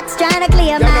in a box, trying to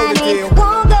clear my name.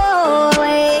 Won't go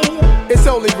away. It's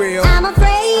only real. I'm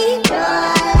afraid your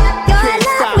love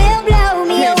will blow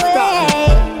me away.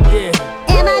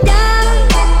 Am I done?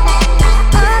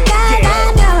 Oh God,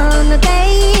 I'm done the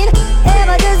pain.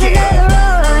 Ever just another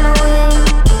run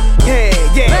away.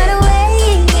 Run away.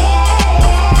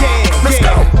 Let's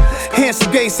go.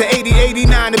 Handsome Gangsta, 80,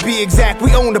 89 to be exact.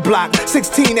 We own the block.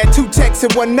 16 at 2 texts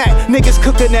in one night. Niggas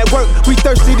cooking at work. We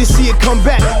thirsty to see it come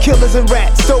back. Killers and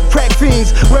rats, so crack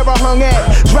fiends. Where I hung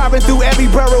at. Driving through every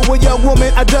borough with young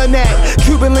woman. I done that.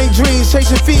 Cuban link dreams,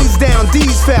 chasing fiends down.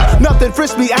 D's fell. Nothing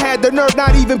frisked me. I had the nerve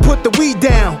not even put the weed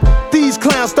down. These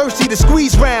clowns thirsty to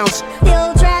squeeze rounds.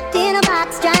 Still trapped in a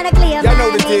box, trying to clear Y'all my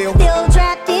know the name. deal. Still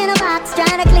trapped in a box,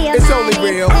 trying to clear It's my only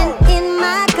name. real. And in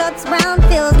my cups, brown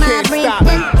fills my Can't brain. stop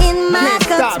me. And in my Can't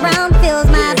cups, stop me. brown fills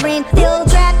my brain. Still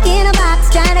trapped in a box,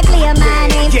 trying to clear my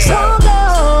name. Won't go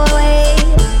away.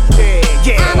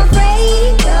 I'm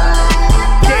afraid your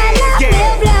love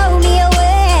will blow me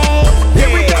away.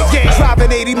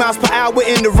 Driving 80 miles per hour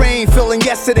in the rain, feeling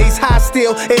yesterday's high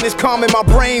still, and it's calming my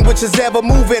brain, which is ever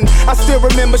moving. I still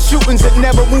remember shootings that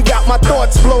never moved out my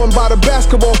thoughts. Blowing by the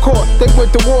basketball court, they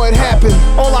went to war, it happened.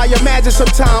 All I imagine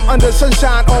sometime under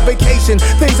sunshine on vacation.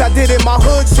 Things I did in my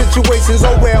hood situations,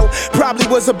 oh well. Probably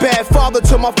was a bad father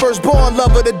to my firstborn,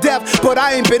 lover to death. But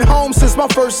I ain't been home since my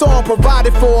first song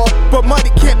provided for. But money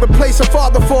can't replace a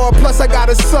father for her. Plus I got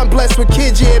a son blessed with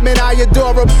kids, yeah man I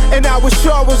adore him. And I was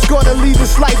sure I was gonna leave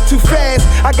this life too fast.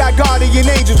 I got guardian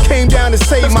angels came down to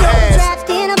save my ass. Trapped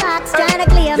in a box, trying to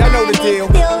clear Y'all my know the name. deal.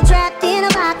 Still trapped in a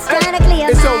box, trying to clear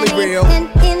It's my only name. real. And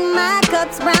in my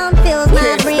cups, brown fills my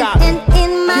Can't brain. stop me. And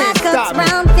in my Can't cups, stop me.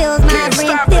 brown fills my Can't brain.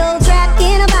 stop me. Still trapped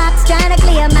in a box, trying to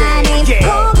clear my name.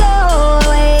 Won't go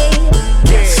away.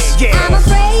 I'm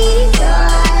afraid your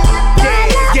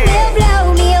love will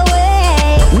blow me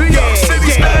away. New York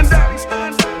City, stand up.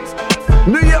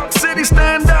 New York City,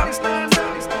 stand up.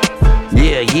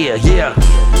 Yeah.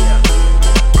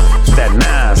 That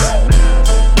Nas,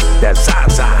 that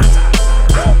Zaza,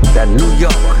 that New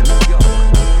York,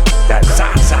 that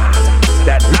Zaza,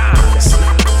 that Nas.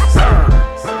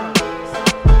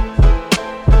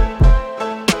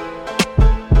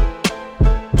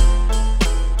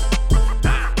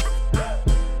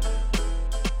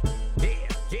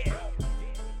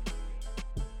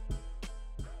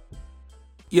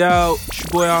 Yo, it's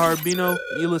your boy Harbino,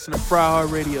 and you listen to Fry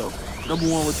Hard Radio,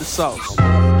 #1 with the sauce. Yeah.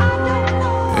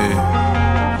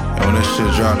 And when that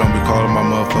shit drop, don't be calling my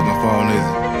motherfucking phone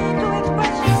either.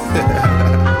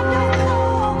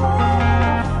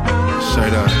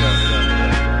 Straight up.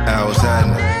 How was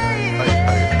happening?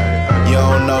 You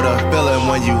don't know the feeling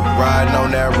when you riding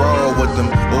on that road with them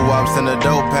oops in the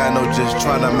door panel just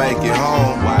tryna make it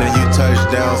home. Then you touch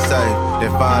down safe,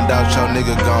 then find out your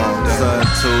nigga gone. Son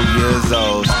 2 years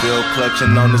old, still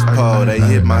clutching on this pole. They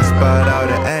hit my spot out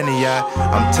at Antioch,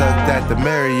 I'm tucked at the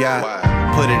Marriott.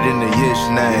 Put it in the Yish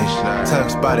name, tuck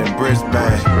spot in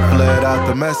Brisbane. Fled out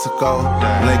to Mexico,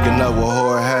 linking up with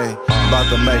Jorge. About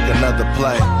to make another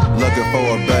play, looking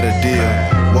for a better deal.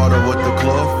 Water with the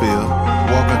chlorophyll,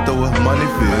 walking through a money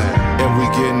field. And we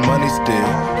getting money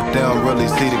still, but they don't really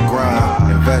see the grind.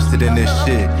 Invested in this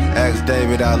shit, ask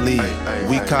David Ali.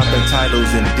 We copping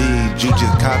titles indeed, you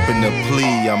just copping the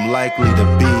plea. I'm likely to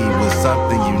be with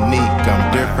something unique.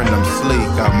 I'm different, I'm sleek.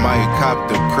 I might cop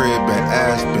the crib in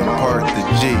Aspen, park the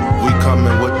G, we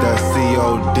coming with that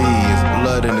COD, it's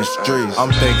blood in the streets.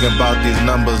 I'm thinking about these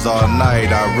numbers all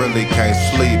night, I really can't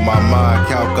sleep. My mind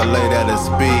calculate at a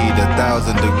speed,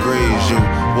 1,000 degrees. You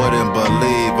wouldn't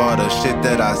believe all the shit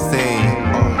that I seen.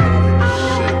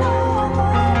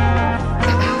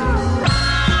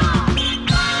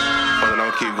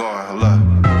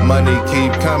 Money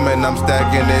keep coming, I'm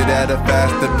stacking it at a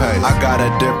faster pace. I got a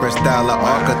different style of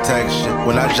architecture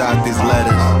when I jot these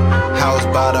letters. House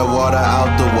by the water out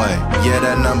the way. Yeah,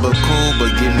 that number cool,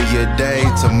 but give me a day.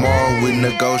 Tomorrow we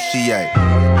negotiate.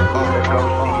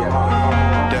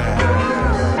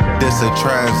 This a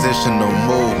transitional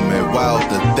movement. Wild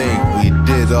to think we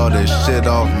did all this shit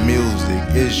off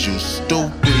music. Is you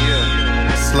stupid?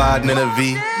 Sliding in a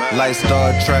V, like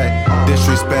Star Trek.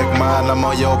 Disrespect mine, I'm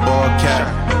on your ball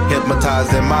cap.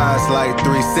 Hypnotizing minds like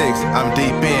 3-6. I'm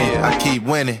deep in, I keep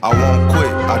winning. I won't quit,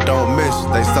 I don't miss.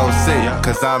 They so sick,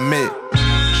 cause I'm it.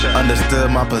 Understood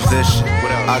my position,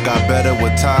 I got better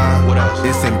with time.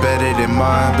 It's embedded in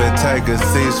mine. Been taking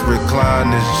seats,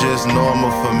 recline. It's just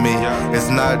normal for me. It's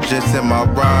not just in my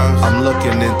rhymes. I'm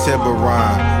looking in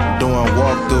Tiburon. Doing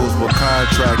walkthroughs with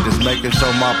contractors, making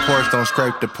sure my Porsche don't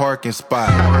scrape the parking spot.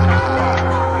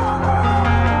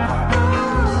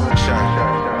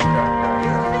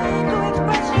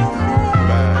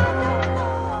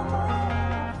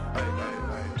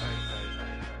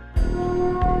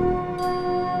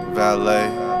 Valet,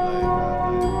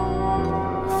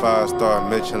 5-star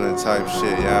Michelin type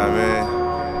shit, you know what I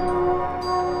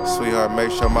mean? Sweetheart,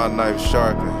 make sure my knife's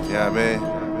sharpened, you know what I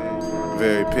mean?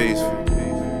 Very peaceful.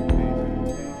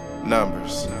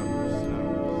 Numbers.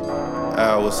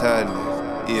 Al, what's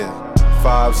happening? Yeah.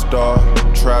 5-star,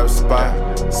 trap spot,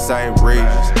 St.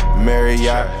 Regis,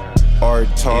 Marriott, Art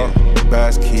Talk,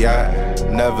 Basquiat,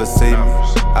 never see me,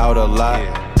 out a lot,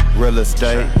 real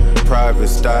estate, private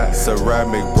stock,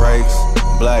 ceramic brakes,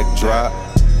 black drop,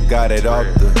 got it off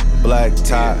the black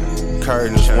top,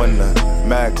 curtains when the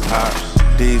Mac pops,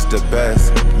 these the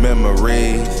best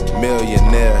memories,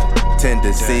 millionaire,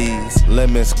 tendencies,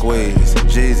 lemon squeeze,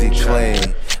 Jeezy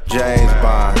clean, James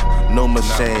Bond, new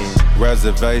machine,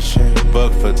 reservation,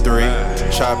 book for 3,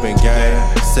 chopping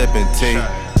game, sipping tea,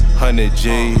 100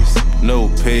 G's, new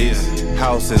piece,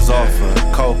 houses off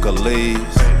of coca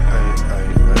leaves,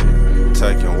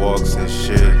 taking walks and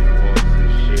shit,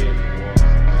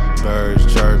 birds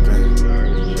chirping,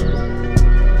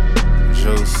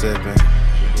 juice sipping.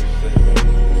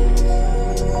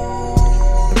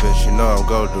 Bitch, you know I'm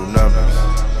gon' do numbers.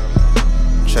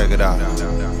 Check it out.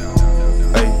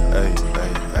 Hey, hey,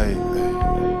 hey, hey, hey.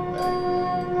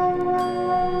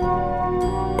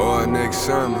 Oh, next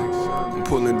summer, I'm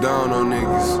pulling down on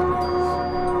niggas.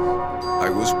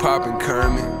 Like what's poppin',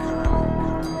 Kermit?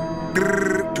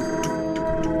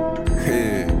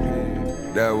 Yeah,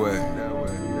 that way.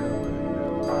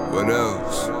 What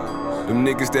else? Them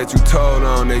niggas that you told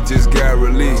on, they just got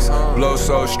released. Blow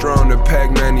so strong, the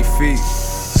pack 90 feet.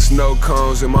 Snow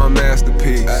cones in my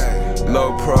masterpiece.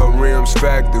 Low pro rims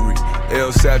factory.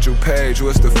 El Satchel Page,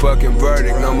 what's the fucking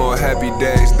verdict? No more happy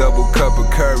days, double cup of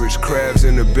courage. Crabs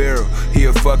in the barrel, he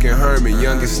a fucking hermit.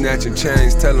 Youngest snatching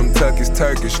chains, tell him tuck his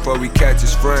Turkish before we catch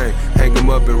his frame. Hang him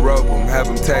up and rope him, have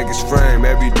him tag his frame.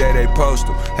 Every day they post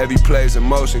him, heavy plays in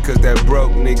motion. Cause that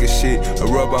broke nigga shit, a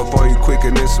rub off on you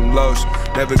quicker than some lotion.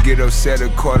 Never get upset or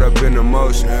caught up in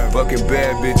emotion. Fucking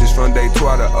bad bitches from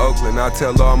Detroit to Oakland. I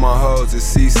tell all my hoes it's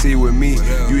CC with me.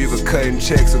 You either cutting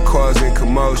checks or causing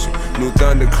commotion. New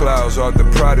thunderclouds off the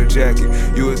Prada jacket.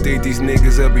 You would think these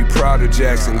niggas will be proud of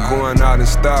Jackson. Going out in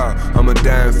style, I'ma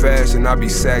die in fashion. I be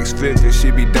Saks Fifth and she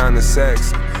be down to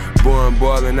Saxon. Born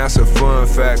ballin', that's a fun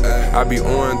factor. I be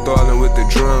Orenthalin' with the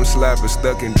drum slapper.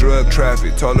 Stuck in drug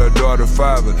traffic, told her daughter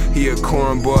father. He a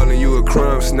cornball and you a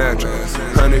crumb snatcher.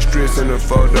 100 strips in a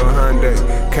photo Hyundai.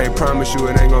 Can't promise you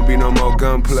it ain't gon' be no more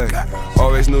gunplay.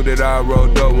 Always knew that I'd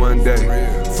roll dope one day.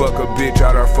 Fuck a bitch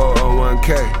out our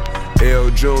 401k.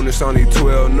 L June, it's only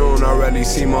 12 noon. I already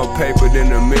see more paper than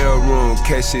the mail room.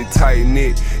 Catch it tight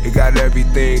knit. It got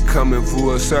everything coming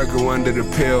full circle under the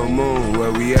pale moon.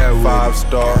 Where we at with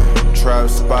 5-star, trap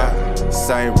spot,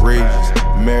 St. Regis,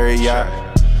 Marriott,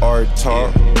 Art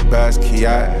Talk,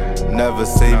 Basquiat, never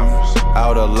see me,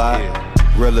 out a lot,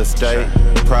 real estate,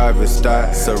 private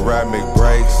stock, ceramic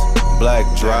brakes, black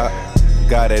drop,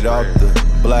 got it off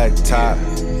the black top,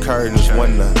 curtains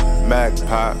when the Mac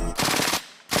pop.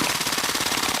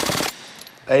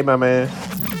 Hey, my man,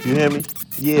 you hear me?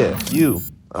 Yeah, you.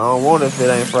 I don't want it if it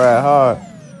ain't fried hard.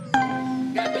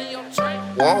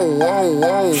 Whoa, whoa,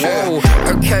 whoa, whoa.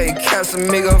 Okay,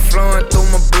 Casamigo flowing through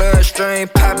my bloodstream.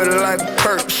 Pop it like a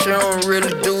perk, she don't really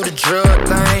do the drug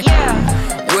thing.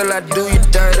 Yeah. will I do you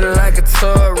dirty like a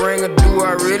tub ring, or do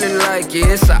I really like you?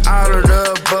 It's an all of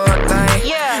the above thing.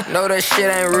 Yeah. Know that shit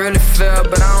ain't really fair,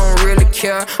 but I don't really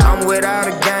care. I'm with all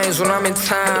the games when I'm in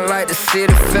town, like the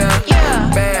city fair.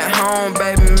 Yeah. Bad home,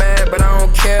 baby, mad, but I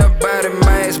don't care about it.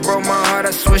 Max broke my heart,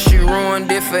 I swear she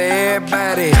ruined it for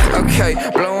everybody. Okay,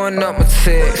 blowing up my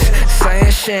text,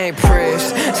 saying she ain't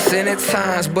pressed. Sending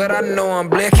times, but I know I'm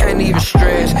black, can't even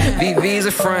stress. VV's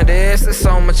a front desk, that's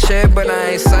on my check, but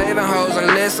I ain't saving hoes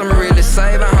unless I'm really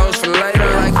saving hoes for later,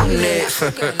 like I'm next.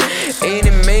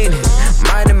 Any minute,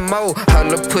 mighty mo.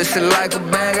 Holla pussy like a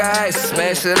bag of ice,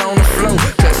 smash it on the floor.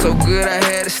 Cut so good I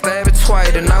had to stab it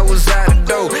twice, and I was out the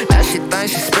door. Now she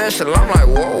thinks she special, I'm like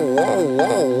whoa, whoa,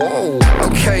 whoa, whoa.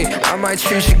 Okay, I might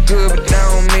treat you good, but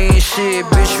that don't mean shit.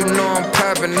 Bitch, you know I'm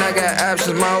poppin', I got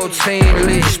options, my whole team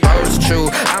lit. Supposed to,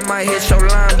 I might hit your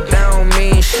line, but that don't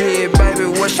mean shit. Baby,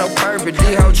 what's your purpose?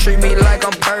 These hoes treat me like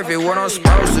I'm perfect, what I'm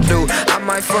supposed to do. I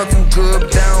might fuck you good,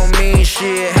 but that don't mean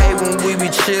shit. Hey, when we be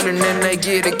chillin' and they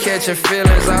get to catchin'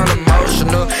 feelings, all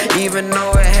emotional. Even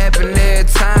though it happen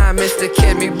every time, it's to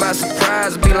catch me by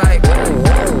surprise. Be like, whoa,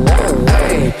 whoa, whoa.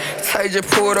 Hey, Taja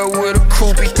pulled up with a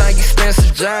coupe, he think he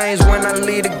Spencer James. When I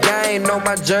leave the game, know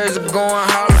my jersey going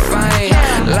Hall of Fame.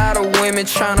 Lot of women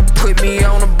tryna put me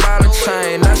on a bottle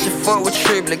chain. I should fuck with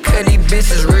triplet, cause these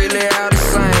bitches really all the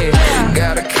same.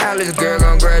 Got a college girl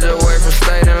gon' graduate from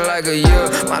state in like a year.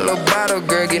 My little bottle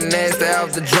girl get nasty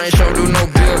off the drink, she don't do no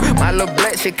bill. My little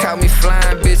black chick caught me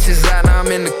flying bitches out, now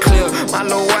I'm in the clip. My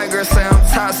little white girl say I'm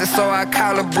toxic, so I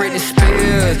call her Britney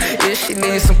Spears. If she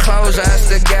needs some closure, I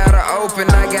still got her open.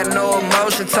 I got no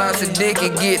emotion, toss a dick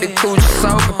and get the coochie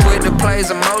soaking. Put the plays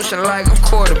in motion like a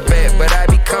quarterback, but I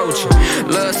be coaching.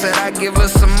 Love said I give her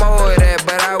some more of that,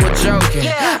 but I was joking.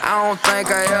 I don't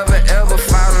think I ever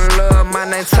fall in love. My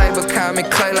name Tabor, call me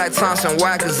Clay like Thompson.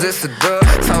 Why? Cause it's a dub.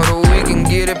 Told her we can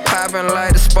get it poppin'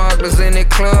 like the sparklers in the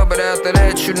club, but after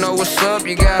that you know what's up.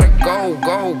 You gotta go,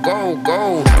 go, go,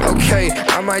 go. Okay,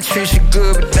 I might treat you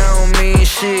good, but that don't mean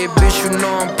shit. Bitch, you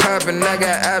know I'm poppin', I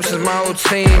got options, my whole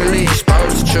team lit.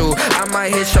 Supposed to, I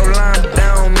might hit your line, but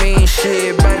that don't mean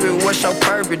shit. Baby, what's your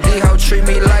purpose? These hoes treat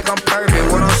me like I'm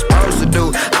perfect, what I'm supposed to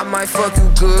do. I might fuck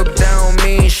you good, but that don't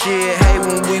mean shit. Hey,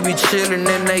 when we be chillin'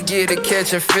 and they get to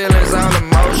catchin' feelings, all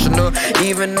emotional.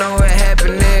 Even though it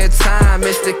happen every time,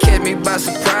 it's to catch me by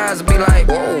surprise. Be like,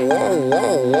 whoa, whoa,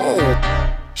 whoa,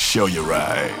 whoa. Show you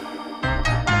right.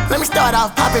 Let me start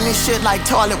off popping this shit like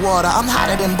toilet water. I'm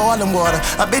hotter than boiling water.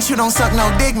 A bitch who don't suck no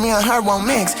dick, me and her won't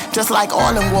mix. Just like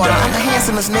oil and water. I'm the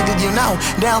handsomest nigga you know.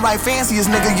 Downright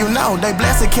fanciest nigga you know. They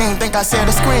bless a king, think I said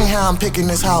a screen how I'm picking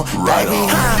this hoe. Right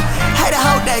baby, hate a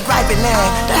hoe that griping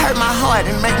that. That hurt my heart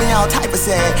and make me all type of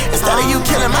sad. Instead of you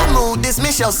killing my mood,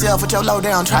 dismiss yourself with your low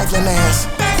down trifling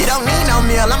ass. You don't need no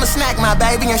meal, I'ma snack my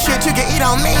baby and shit you can eat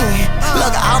on me.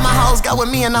 Look, all my hoes go with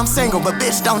me and I'm single, but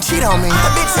bitch don't cheat on me.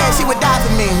 The bitch said she would die for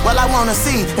me, well I wanna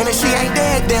see, and if she ain't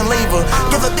dead then leave her.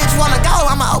 If a bitch wanna go,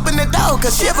 I'ma open the door,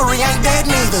 cause chivalry ain't dead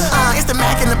neither. It's the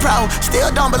Mac and the Pro, still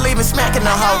don't believe in smacking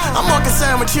the hoe. I'm more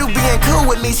concerned with you being cool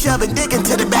with me, shoving dick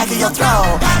into the back of your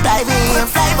throat. Baby, in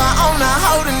favor on the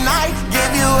hoe tonight, give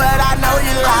you what I know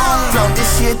you like. Float this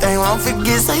shit, they won't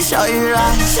forget, say show you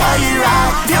right, show you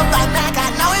right. Pimp like Mac, I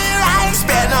know you right.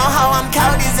 Spit on how I'm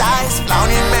cold as ice.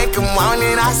 Lonely make him want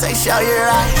it, I say show you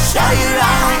right, show you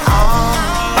right.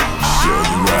 Show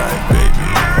you right, baby.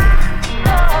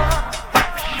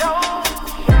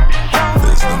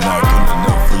 There's no marking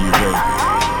enough for you, baby.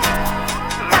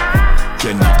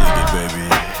 Can you dig it, baby?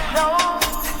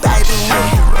 Show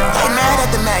you right. They mad at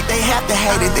the Mac, they have to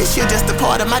hate it. This shit just a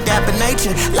part of my dapper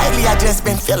nature. Lately I just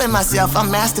been feeling myself, I'm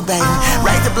masturbating.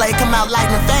 Razor blade come out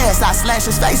lightning fast, I slash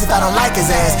his face if I don't like his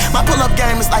ass. My pull-up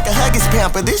game is like a Huggies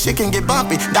pamper, this shit can get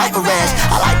bumpy, diaper rash.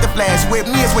 I like the flash, with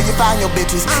me is where you find your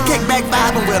bitches. Kick back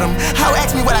vibing with them. How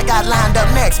ask me what I got lined up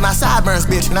next, my sideburns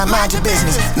bitch, and I mind your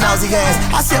business. Nosy ass,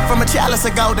 I sip from a chalice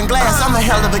of golden glass. I'm a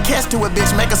hell of a catch to a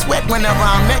bitch, make her sweat whenever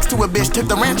I'm next to a bitch. Took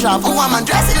the wrench off, ooh I'm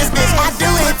undressing this bitch, I do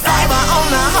it. Favor on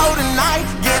the hoe tonight,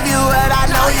 give you what I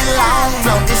know you like.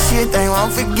 Float this shit, they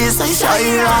won't forget, say show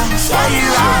you right, show you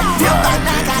right. Feel like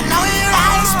I know you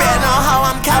right. Spit on how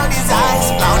I'm cold as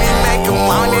ice. Lonely make him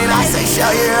want it, I say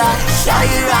show you right, show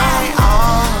you right.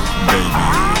 Baby,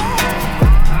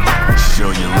 show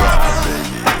you right,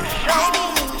 baby.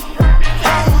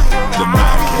 The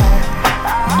market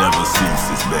never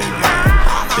ceases, baby.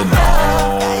 It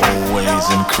always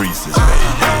increases, baby.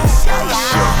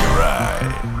 Show you right.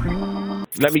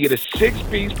 Let me get a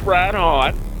 6-piece fried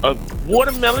hard, a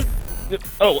watermelon.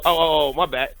 Oh, my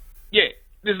bad. Yeah,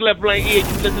 this left lane ear, you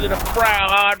listen to the Fried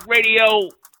Hard Radio.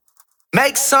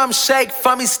 Make some shake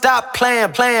for me, stop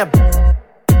playing.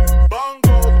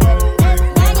 Bongo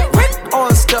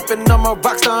stepping on my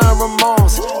rockstar and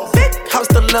Ramones. Big house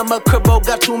dilemma, cribbo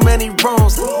got too many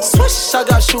rooms. Swish, I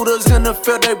got shooters in the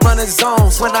field, they running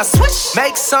zones. When I switch,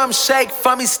 make some shake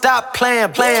for me, stop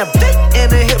playing. Big in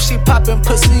the hip, she popping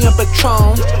pussy and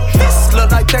Patron. This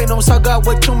look like Thanos, I got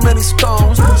way too many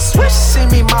stones. Swish, see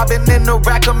me mobbing in the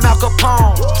rack of Mal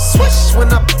Capone. Swish,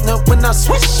 when I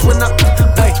switch,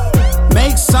 hey.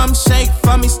 Make some shake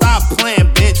for me, stop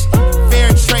playing, bitch.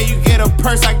 Fair trade, you get a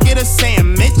purse, I get a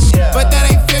sandwich. But that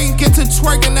ain't fair, you get to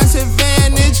twerking, that's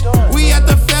advantage. We at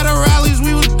the federal rallies,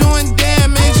 we was doing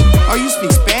damage. Oh, you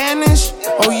speak Spanish?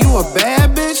 Oh, you a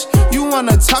bad bitch? You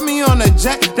wanna top me on a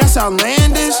jet? That's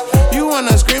outlandish. You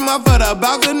wanna scream up for the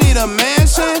balcony, the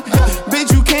mansion?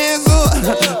 Bitch, you cancel.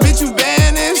 Bitch, you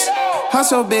banished. House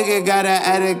so big it got an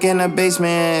attic in the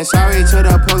basement. Sorry to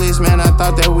the policeman, I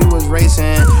thought that we was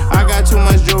racing. I got too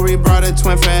much jewelry, brought a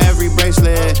twin for every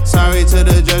bracelet. Sorry to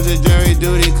the judge, the jury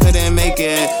duty couldn't make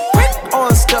it.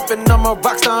 On stepping on my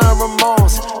rockstar and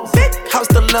Ramones. Big house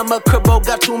dilemma, cribbo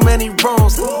got too many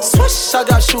rooms. Swish, I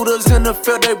got shooters in the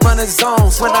field, they running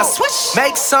zones. When I switch,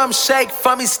 make some shake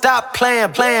for me, stop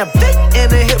playing. Big in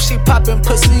the hip, she popping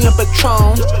pussy and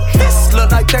Patron. This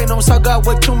look like Thanos, I got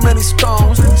way too many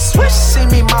stones. Swish, see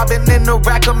me mobbing in the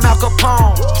rack of Mal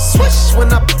Capone. Swish,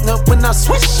 when I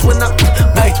switch,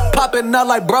 hey, popping out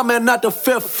like Brahman out the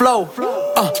fifth floor.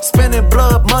 Spending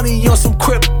blood money on some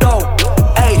crypto.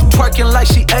 Ayy, twerking like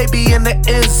she AB in the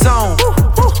end zone.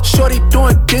 Shorty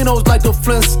doing dinos like the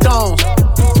Flintstones.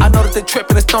 I know that they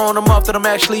tripping and throwing them off that I'm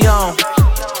actually on.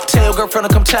 Tell your girlfriend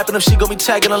to come tapping if she gon' be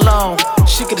tagging along.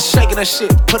 She get to shaking that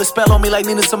shit, put a spell on me like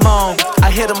Nina Simone.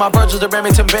 I hit on my Virgils, the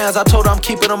Remington bands, I told her I'm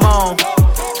keeping them on.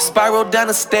 Spiral down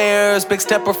the stairs, big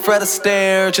stepper Fred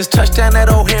Astaire. Just touched down that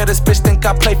old hair, this bitch think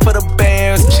I play for the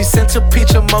Bears. She sent a peach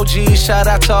emoji, shout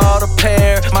out to all the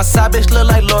pair. My side bitch look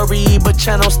like Lori, but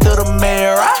Channel still the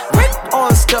mayor.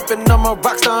 On stepping on my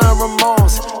rockstar and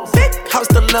Ramones. Big house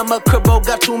dilemma, cribbo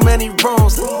got too many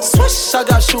rooms. Swish, I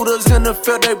got shooters in the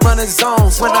field, they running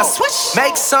zones. When I switch,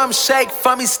 make some shake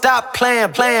for me, stop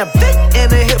playing. Big in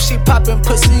the hip, she popping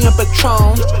pussy and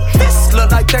Patron. This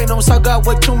look like Thanos, I got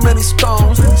way too many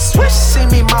stones. Swish, see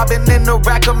me mobbing in the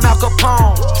rack of Mal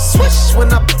Capone. Swish,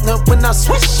 when I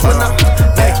switch,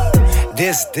 hey.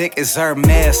 This dick is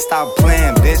Hermes, stop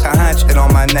playing, bitch. 100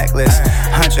 on my necklace,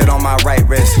 100 on my right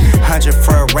wrist, 100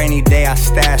 for a rainy day, I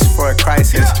stashed for a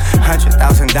crisis.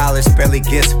 $100,000 barely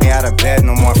gets me out of bed,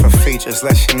 no more for features.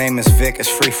 Unless your name is Vic, it's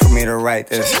free for me to write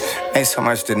this. Ain't so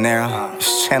much dinero,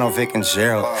 it's Channel Vic and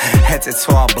Gerald. Head to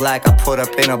toe all black, I put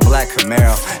up in a black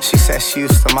Camaro. She said she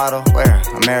used to model, where?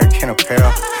 American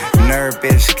Apparel. Nerd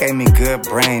bitch gave me good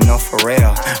brain, no for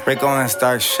real. Rick Owens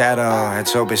dark shadow, at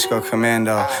Joe bitch go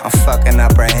commando. I'm fucking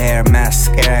up her hair,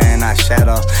 mascara and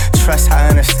eyeshadow. Trust I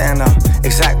understand though,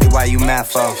 exactly why you mad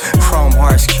for. Chrome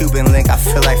hearts, Cuban link, I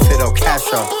feel like Fidel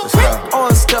Castro. Let's go.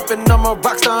 On stepping on my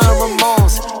rockstar and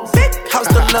Ramones. Big house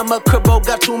dilemma, cribbo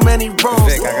got too many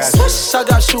rooms. Swish, I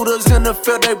got shooters in the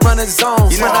field, they running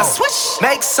zones. When I switch,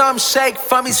 make some shake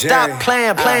for me, stop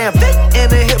playing. Big in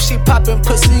the hip, she popping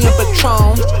pussy and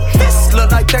Patron. This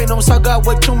look like Thanos, I got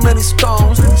way too many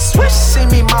stones. Swish, see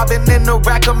me mobbing in the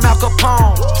rack of Mal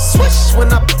Capone. Swish,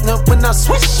 when I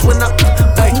switch,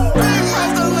 hey. Big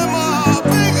house dilemma,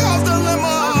 big house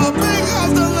dilemma, big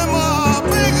house dilemma,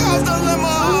 big house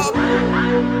dilemma.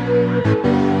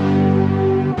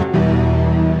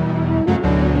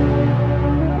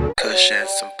 Kush and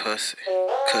some pussy,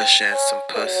 Kush and some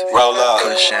pussy, roll up,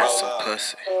 Kush and some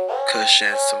pussy, Kush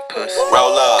and some pussy,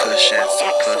 roll up, Kush and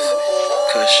some pussy,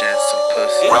 Kush and some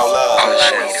pussy, roll up,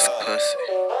 Kush and some pussy.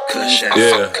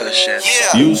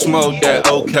 Yeah. You smoke that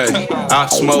okay, I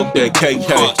smoke that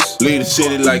KK. Leave the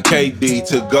city like KD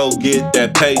to go get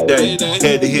that payday.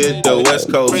 Had to hit the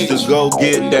West Coast to go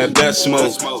get that best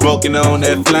smoke. Smoking on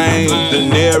that flame, the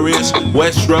nearest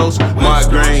Westeros.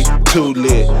 Migraine, too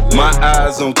lit, my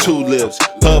eyes on two lips.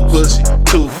 Her pussy,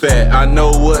 too fat, I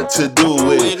know what to do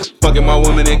with it. Fucking my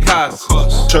woman in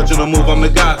Casa, church on the move, I'm the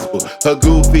gospel. Her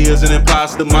goofy is an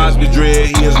imposter, Mosby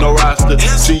dread, he is no roster.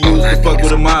 She used to fuck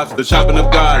with a mobster, chopping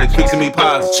up garlic, fixing me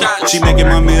pasta. She making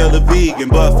my meal a vegan,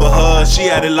 but for her, she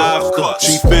added lobster.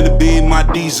 She finna be my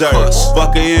dessert,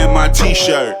 fuck her in my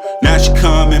t-shirt. Now she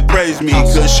come and praise me,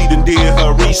 cause she done did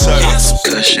her research.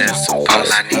 Kush and some pussy, all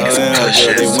I need is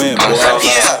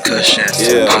Kush and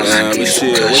some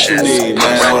pussy. Kush and some pussy,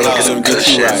 all I need is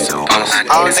Kush and some pussy.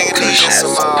 All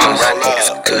I need is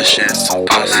Kush and some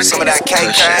pussy. Some of that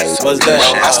KK. What's that?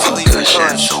 I still leave Kush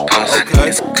and some pussy.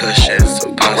 Kush and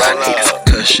some pussy.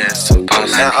 Kush and some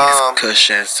pussy. Kush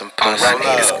and some pussy.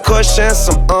 Kush and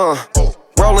some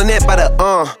rolling it by the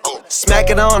smack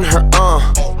it on her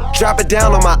drop it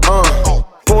down on my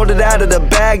Pulled it out of the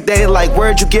bag, they like,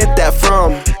 where'd you get that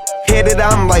from? Hit it,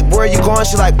 I'm like, where you going?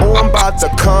 She like, oh, I'm about to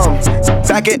come.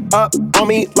 Back it up on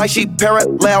me like she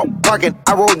parallel parking.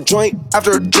 I roll joint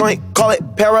after joint, call it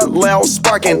parallel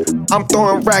sparking. I'm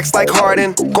throwing racks like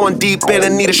Harden, going deep in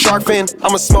and need a shark fin.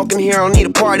 I'm a smoking here, don't need a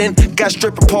pardon. Got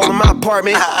stripper pole in my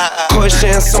apartment.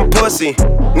 Pushing some pussy,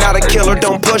 not a killer,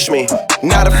 don't push me.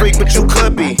 Not a freak, but you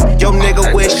could be. Yo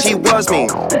nigga wish he was me.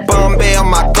 Bombay on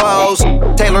my clothes,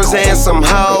 Taylor's and some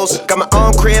hoes. Got my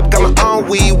own crib, got my own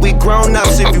weed. We grown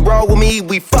ups, if you roll with me,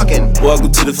 we fucking.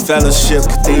 Welcome to the fellowship,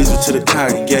 cathedral to the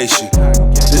congregation.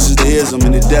 This is the ism,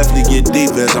 and it definitely get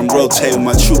deeper as I'm rotating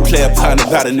my true player partner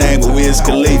by the name of Wiz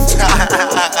Khalifa.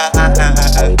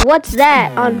 What's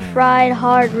that on Fried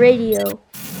Hard Radio?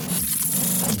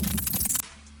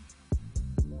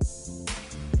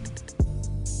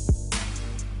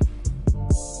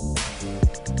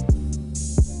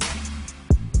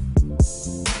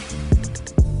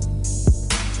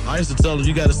 I used to tell them,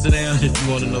 you gotta sit down if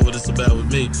you wanna know what it's about with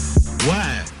me.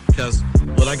 Why? Because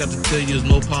what I got to tell you is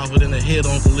more powerful than a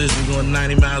head-on collision going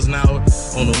 90 miles an hour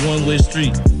on a one-way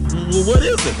street. Well, what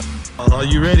is it? Are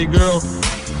you ready, girl?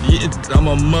 Yeah, I'm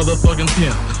a motherfucking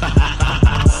pimp.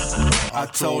 I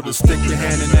told her, stick your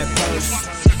hand in that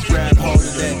purse, grab hold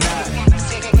of that knot,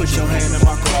 put your hand in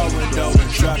my car window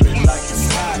and drop it like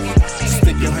it's hot.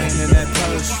 Stick your hand in that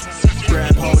purse,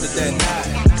 grab hold of that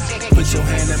knot. Put your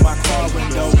hand in my car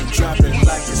window and drop it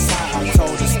like it's hot. I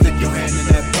told her, stick your hand in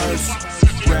that purse,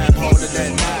 grab hold of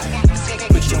that knot.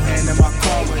 Put your hand in my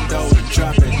car window and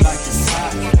drop it like it's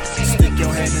hot. Stick your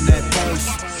hand in that purse,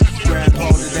 grab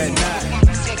hold of that knot.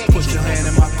 Put your hand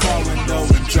in my car window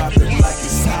and drop it like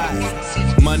it's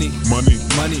hot. Money, money,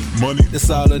 money, money. That's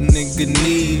all a nigga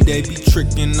need. They be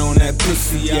tricking on that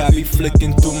pussy. I be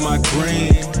flicking through my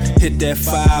green. Hit that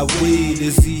 5 weed.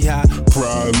 Is he hot?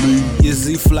 Probably. Is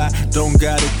he fly? Don't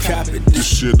gotta cop it. This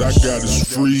shit I got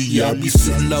is free. Yeah, I be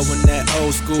sitting low in that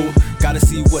old school. Gotta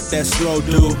see what that slow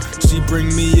do. She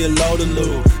bring me a load of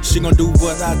loot. She gon' do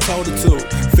what I told her to.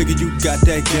 Figure you got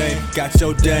that game, got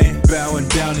your dame bowing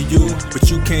down to you, but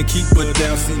you can't keep her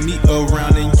down. See me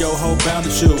around in your whole bound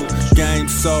to shoot. Game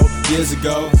so years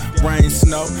ago, rain,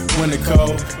 snow, winter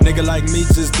cold. Nigga like me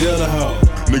just deal a hoe.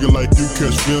 Nigga like you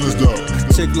catch feelings though.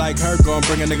 Chick like her gon'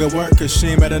 bring a nigga work, cause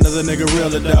she ain't met another nigga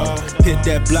realer though. Hit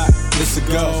that block, it's a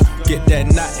go. Get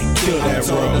that knot and kill that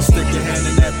roll. Stick your hand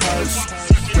in that purse,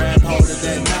 grab hold of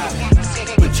that knot.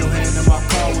 Put your hand in my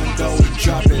car window and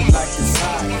drop it like it's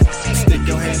hot. Stick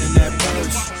your hand in that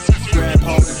purse, grab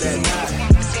hold of that knot.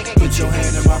 Put your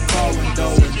hand in my car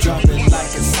window and drop it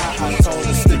like it's hot. I told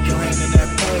her, stick your hand in that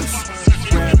purse,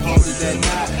 grab hold of that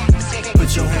knot.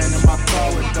 Put your hand in my car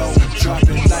window and drop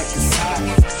it like it's hot.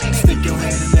 Stick your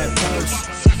hand in that purse,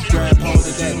 grab hold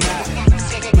of that knot.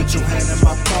 Put your hand in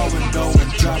my car window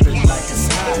and drop it like it's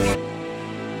hot.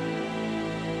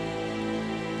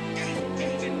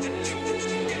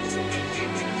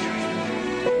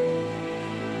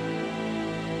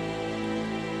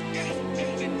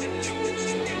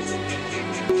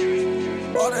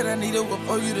 All that I needed was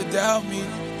for you to doubt me.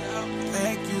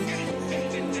 Thank you.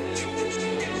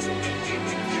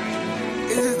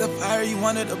 This is the fire you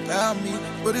wanted about me,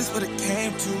 but it's what it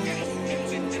came to.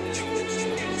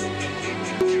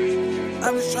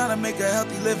 I'm just trying to make a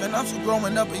healthy living. I'm still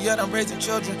growing up, but yet I'm raising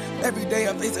children. Every day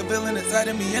I face a villain inside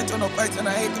of me. Internal fights and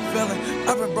I hate the feeling.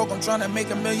 I've been broke, I'm trying to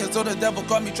make a million, so the devil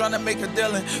caught me trying to make a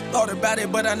dealing. Thought about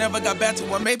it, but I never got back to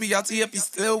him. Maybe I'll see if he's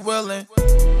still willing.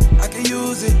 I can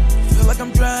use it, feel like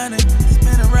I'm drowning.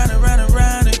 Spinning round and round and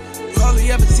round it. You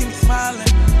hardly ever see me smiling.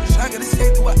 Wish I could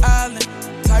escape to an island.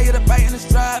 Tired of fighting and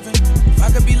striving. If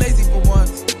I could be lazy for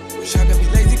once. Wish I could be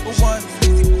lazy for once.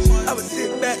 I would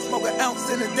sit back, smoke an ounce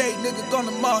in a day. Nigga gone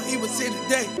tomorrow, he was here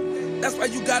today. That's why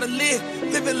you gotta live.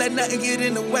 Live and let nothing get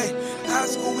in the way. High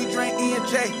school, we drank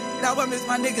E&J. Now I miss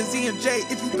my niggas E&J.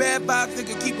 If you bad vibes,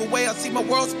 nigga, keep away. I see my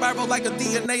world spiral like a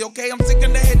DNA, okay? I'm sick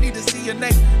in the head, need a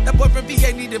CNA. That boy from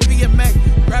VA need a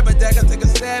BMA. Grab a dagger, take a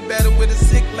stab at her with a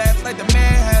sick laugh like the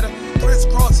man had her.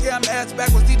 Crisscross, yeah, I'm ass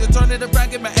backwards. Need to turn it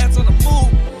around, get my ass on the move.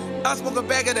 I smoke a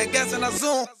bag of that gas and I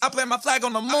zoom. I plant my flag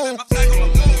on the moon.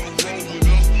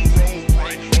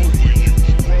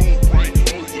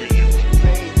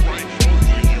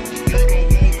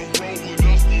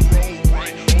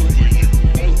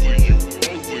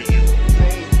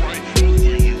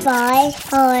 5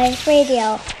 Hard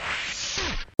Radio.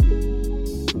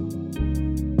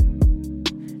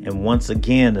 And once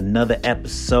again, another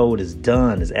episode is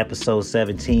done. This episode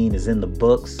 17 is in the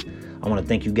books. I want to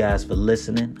thank you guys for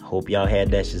listening. Hope y'all had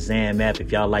that Shazam app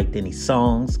if y'all liked any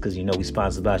songs, because you know we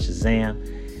sponsored by Shazam.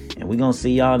 And we're going to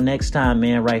see y'all next time,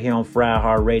 man, right here on Fried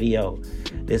Heart Radio.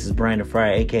 This is Brandon Fry,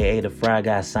 a.k.a. The Fry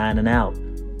Guy, signing out.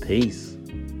 Peace.